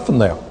bad stuff in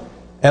there.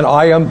 And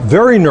I am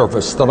very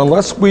nervous that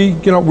unless we,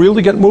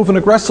 really get moving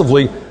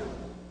aggressively,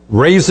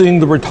 raising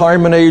the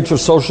retirement age of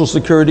Social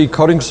Security,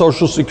 cutting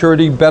Social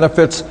Security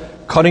benefits,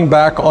 cutting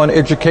back on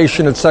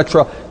education,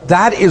 etc.,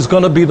 that is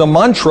going to be the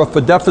mantra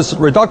for deficit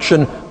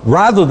reduction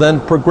rather than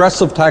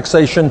progressive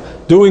taxation,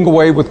 doing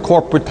away with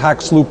corporate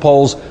tax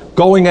loopholes,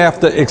 going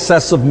after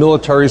excessive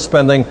military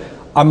spending.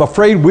 I'm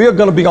afraid we're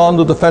going to be on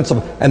the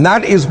defensive. And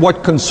that is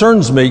what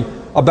concerns me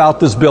about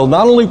this bill.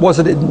 Not only was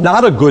it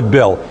not a good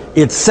bill,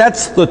 it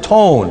sets the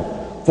tone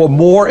for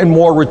more and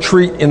more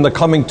retreat in the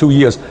coming 2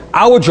 years.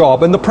 Our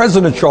job and the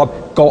president's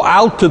job, go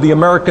out to the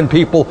American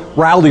people,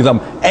 rally them,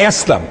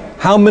 ask them,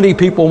 how many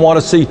people want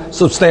to see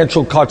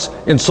substantial cuts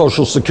in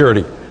Social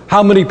Security?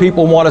 How many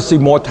people want to see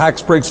more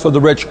tax breaks for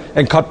the rich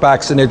and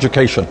cutbacks in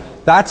education?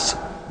 That's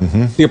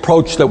the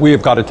approach that we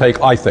have got to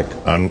take, I think.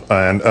 And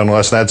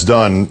unless that's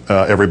done,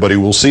 everybody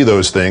will see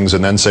those things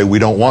and then say we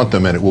don't want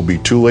them, and it will be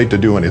too late to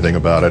do anything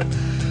about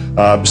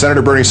it.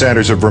 Senator Bernie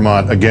Sanders of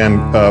Vermont, again,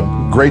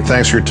 great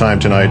thanks for your time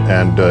tonight,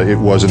 and it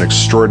was an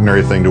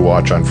extraordinary thing to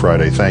watch on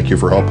Friday. Thank you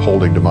for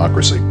upholding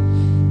democracy.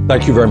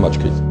 Thank you very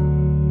much, Keith.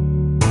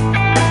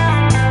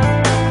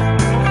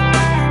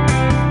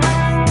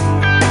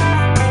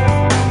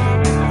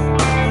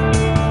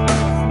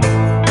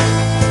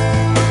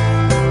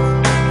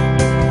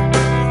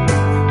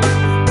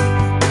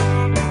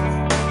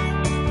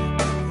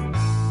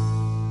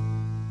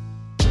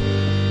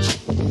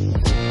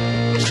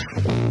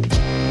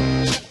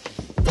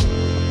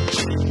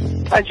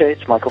 Hi, Jay.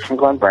 It's Michael from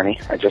Glen Burnie.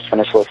 I just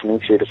finished listening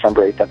to your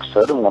December 8th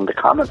episode and wanted to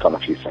comment on a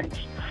few things.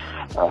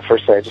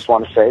 Firstly, I just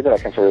want to say that I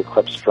consider the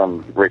clips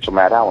from Rachel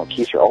Maddow and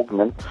Keith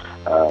Olbermann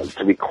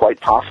to be quite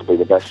possibly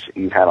the best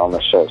you've had on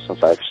this show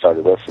since I've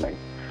started listening.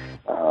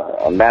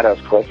 On Maddow's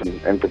clip,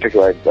 in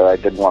particular, I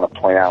did want to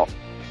point out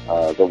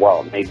that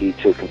while it may be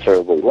to a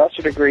considerably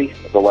lesser degree,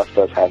 the left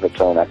does have its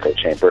own echo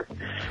chamber,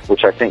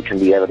 which I think can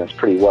be evidenced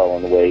pretty well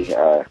in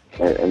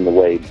the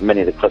way many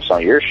of the clips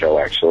on your show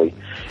actually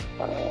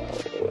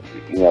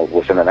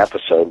within an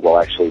episode will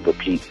actually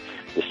repeat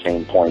the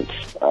same points,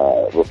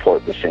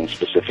 report the same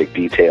specific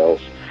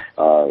details,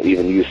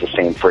 even use the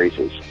same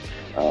phrases.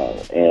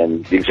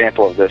 And the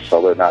example of this,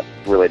 although not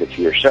related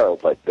to your show,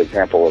 but the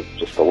example of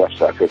just the left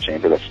echo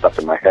chamber that's stuck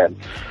in my head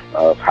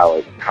of how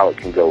it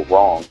can go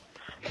wrong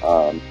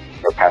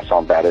or pass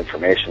on bad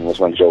information was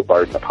when Joe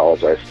Biden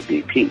apologized to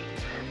BP.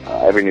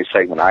 Every news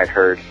segment I'd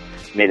heard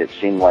made it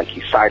seem like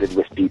he sided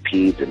with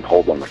BP, didn't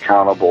hold them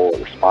accountable or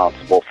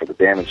responsible for the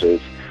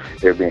damages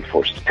they're being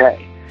forced to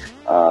pay.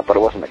 But it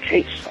wasn't the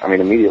case. I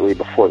mean, immediately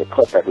before the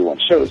clip everyone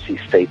shows, he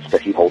states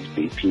that he holds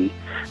BP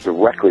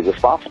directly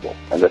responsible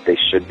and that they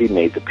should be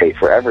made to pay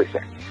for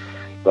everything.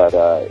 But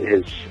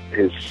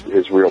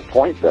his real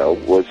point, though,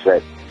 was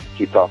that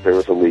he thought there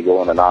was a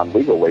legal and a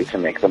non-legal way to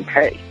make them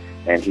pay,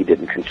 and he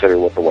didn't consider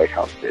what the White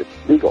House did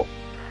legal.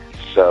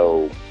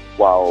 So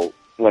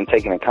when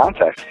taken in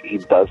context, he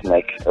does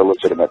make a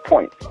legitimate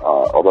point,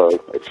 although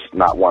it's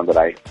not one that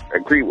I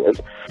agree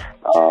with.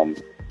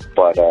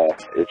 But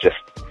it just,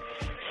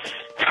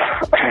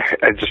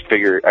 I just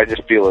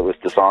feel it was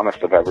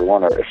dishonest of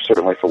everyone, or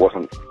certainly if it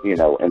wasn't,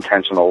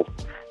 intentional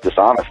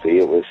dishonesty,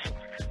 it was,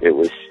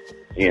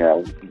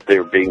 they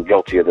were being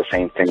guilty of the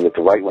same thing that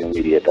the right-wing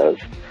media does.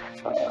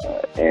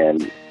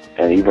 And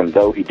even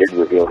though he did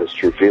reveal his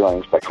true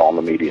feelings by calling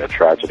the media a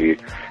tragedy,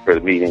 or the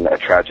meeting a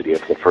tragedy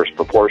of the first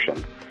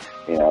proportion,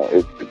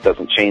 it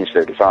doesn't change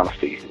their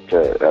dishonesty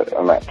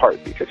on that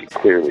part, because he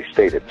clearly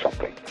stated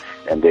something,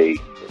 and they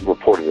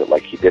reported it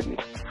like he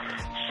didn't.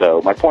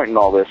 So my point in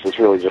all this is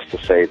really just to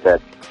say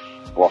that,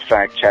 well,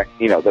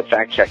 the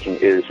fact-checking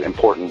is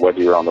important whether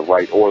you're on the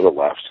right or the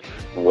left,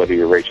 and whether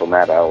you're Rachel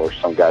Maddow or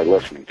some guy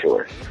listening to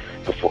her.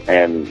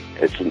 And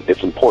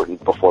it's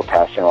important before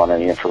passing on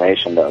any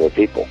information to other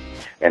people.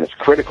 And it's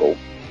critical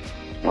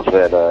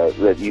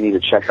that you need to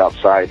check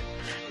outside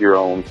your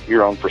own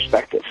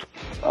perspective.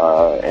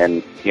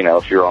 And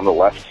if you're on the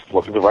left,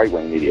 look at the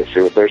right-wing media,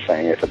 see what they're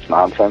saying. If it's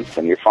nonsense,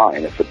 then you're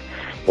fine.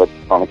 But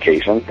on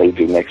occasion, they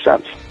do make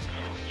sense.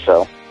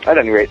 So, at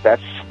any rate,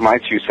 that's my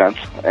 2 cents,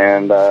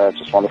 and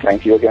just want to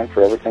thank you again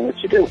for everything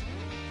that you do.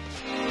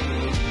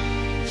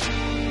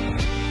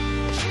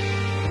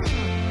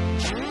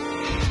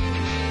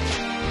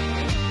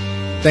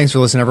 Thanks for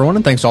listening, everyone,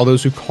 and thanks to all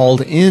those who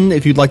called in.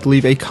 If you'd like to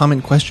leave a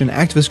comment, question,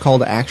 activist call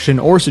to action,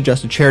 or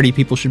suggest a charity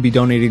people should be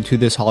donating to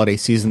this holiday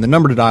season, the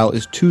number to dial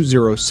is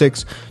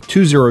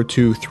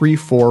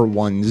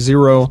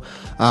 206-202-3410.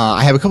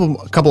 I have a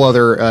couple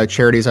other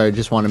charities I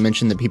just want to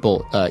mention that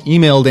people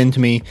emailed in to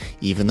me,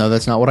 even though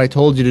that's not what I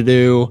told you to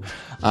do.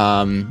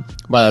 But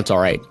that's all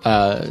right.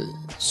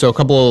 So a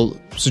couple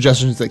of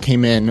suggestions that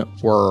came in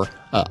were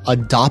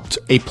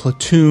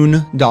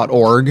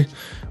adoptaplatoon.org,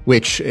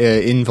 which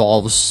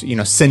involves,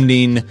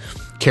 sending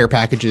care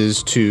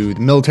packages to the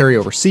military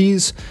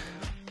overseas.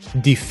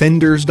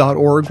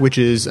 Defenders.org, which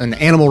is an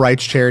animal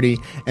rights charity.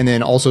 And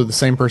then also the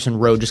same person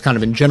wrote, just kind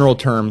of in general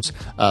terms,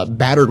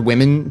 battered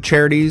women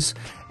charities.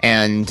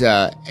 And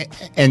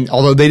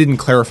although they didn't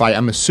clarify,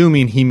 I'm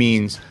assuming he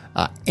means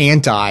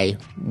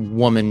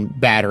anti-woman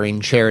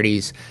battering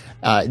charities.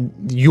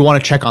 You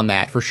want to check on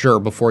that for sure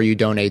before you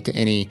donate to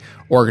any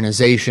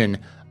organization.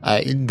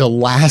 The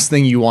last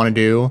thing you want to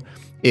do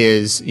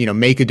is,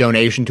 make a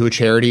donation to a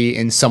charity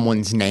in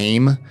someone's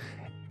name.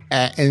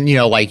 And,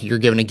 like you're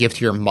giving a gift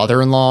to your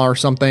mother-in-law or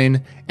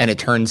something, and it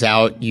turns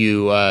out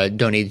you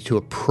donated to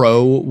a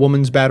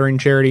pro-woman's battering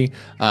charity.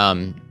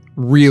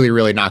 Really,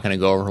 really not going to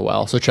go over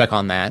well. So check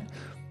on that.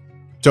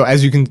 So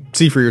as you can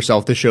see for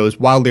yourself, this show is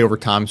wildly over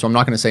time, so I'm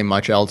not going to say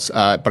much else.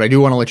 But I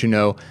do want to let you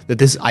know that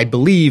this, I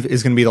believe,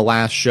 is going to be the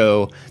last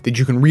show that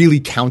you can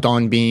really count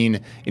on being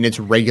in its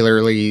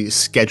regularly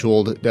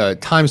scheduled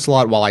time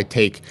slot while I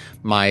take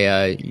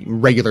my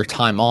regular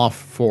time off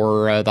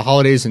for the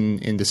holidays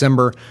in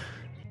December.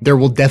 There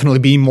will definitely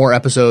be more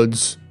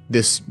episodes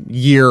this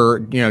year,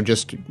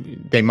 just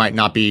they might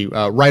not be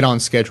right on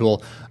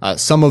schedule.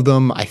 Some of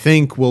them, I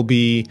think, will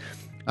be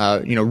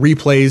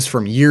replays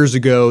from years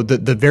ago.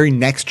 The very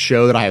next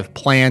show that I have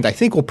planned, I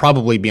think will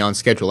probably be on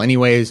schedule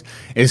anyways.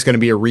 It's going to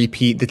be a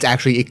repeat that's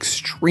actually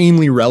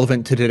extremely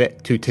relevant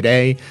to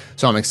today.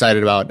 So I'm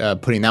excited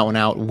about putting that one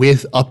out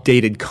with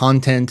updated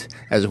content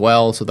as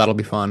well. So that'll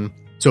be fun.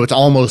 So it's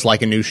almost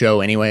like a new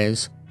show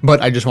anyways. But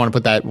I just want to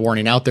put that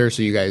warning out there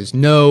so you guys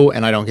know,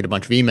 and I don't get a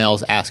bunch of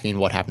emails asking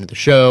what happened to the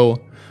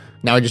show.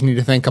 Now I just need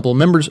to thank a couple of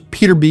members.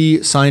 Peter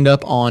B. signed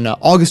up on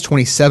August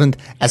 27th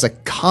as a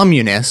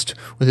communist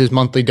with his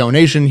monthly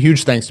donation.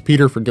 Huge thanks to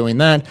Peter for doing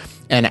that.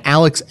 And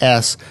Alex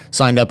S.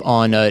 signed up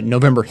on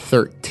November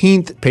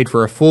 13th, paid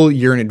for a full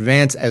year in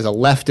advance as a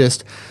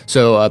leftist.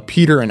 So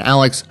Peter and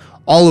Alex,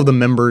 all of the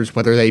members,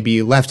 whether they be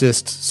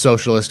leftists,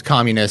 socialists,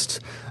 communists,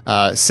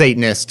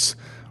 Satanists,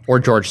 or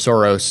George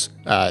Soros,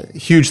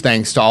 huge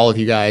thanks to all of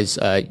you guys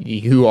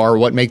who are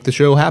what make the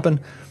show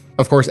happen.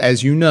 Of course,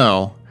 as you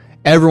know,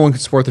 everyone can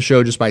support the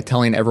show just by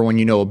telling everyone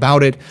you know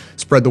about it.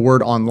 Spread the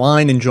word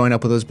online and join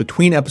up with us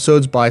between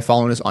episodes by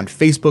following us on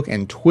Facebook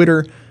and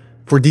Twitter.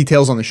 For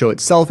details on the show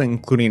itself,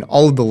 including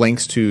all of the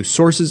links to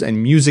sources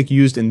and music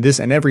used in this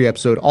and every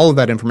episode, all of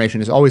that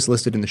information is always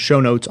listed in the show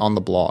notes on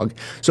the blog.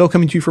 So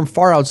coming to you from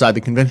far outside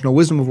the conventional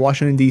wisdom of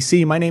Washington,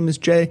 D.C., my name is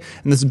Jay,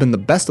 and this has been the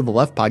Best of the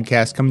Left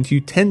podcast, coming to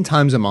you 10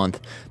 times a month.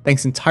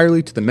 Thanks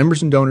entirely to the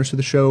members and donors to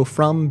the show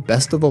from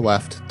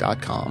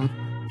bestoftheleft.com.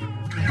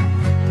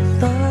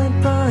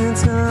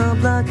 It's now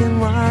black and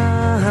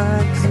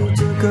white, 'cause you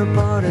took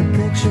apart a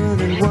picture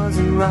that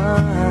wasn't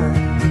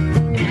right.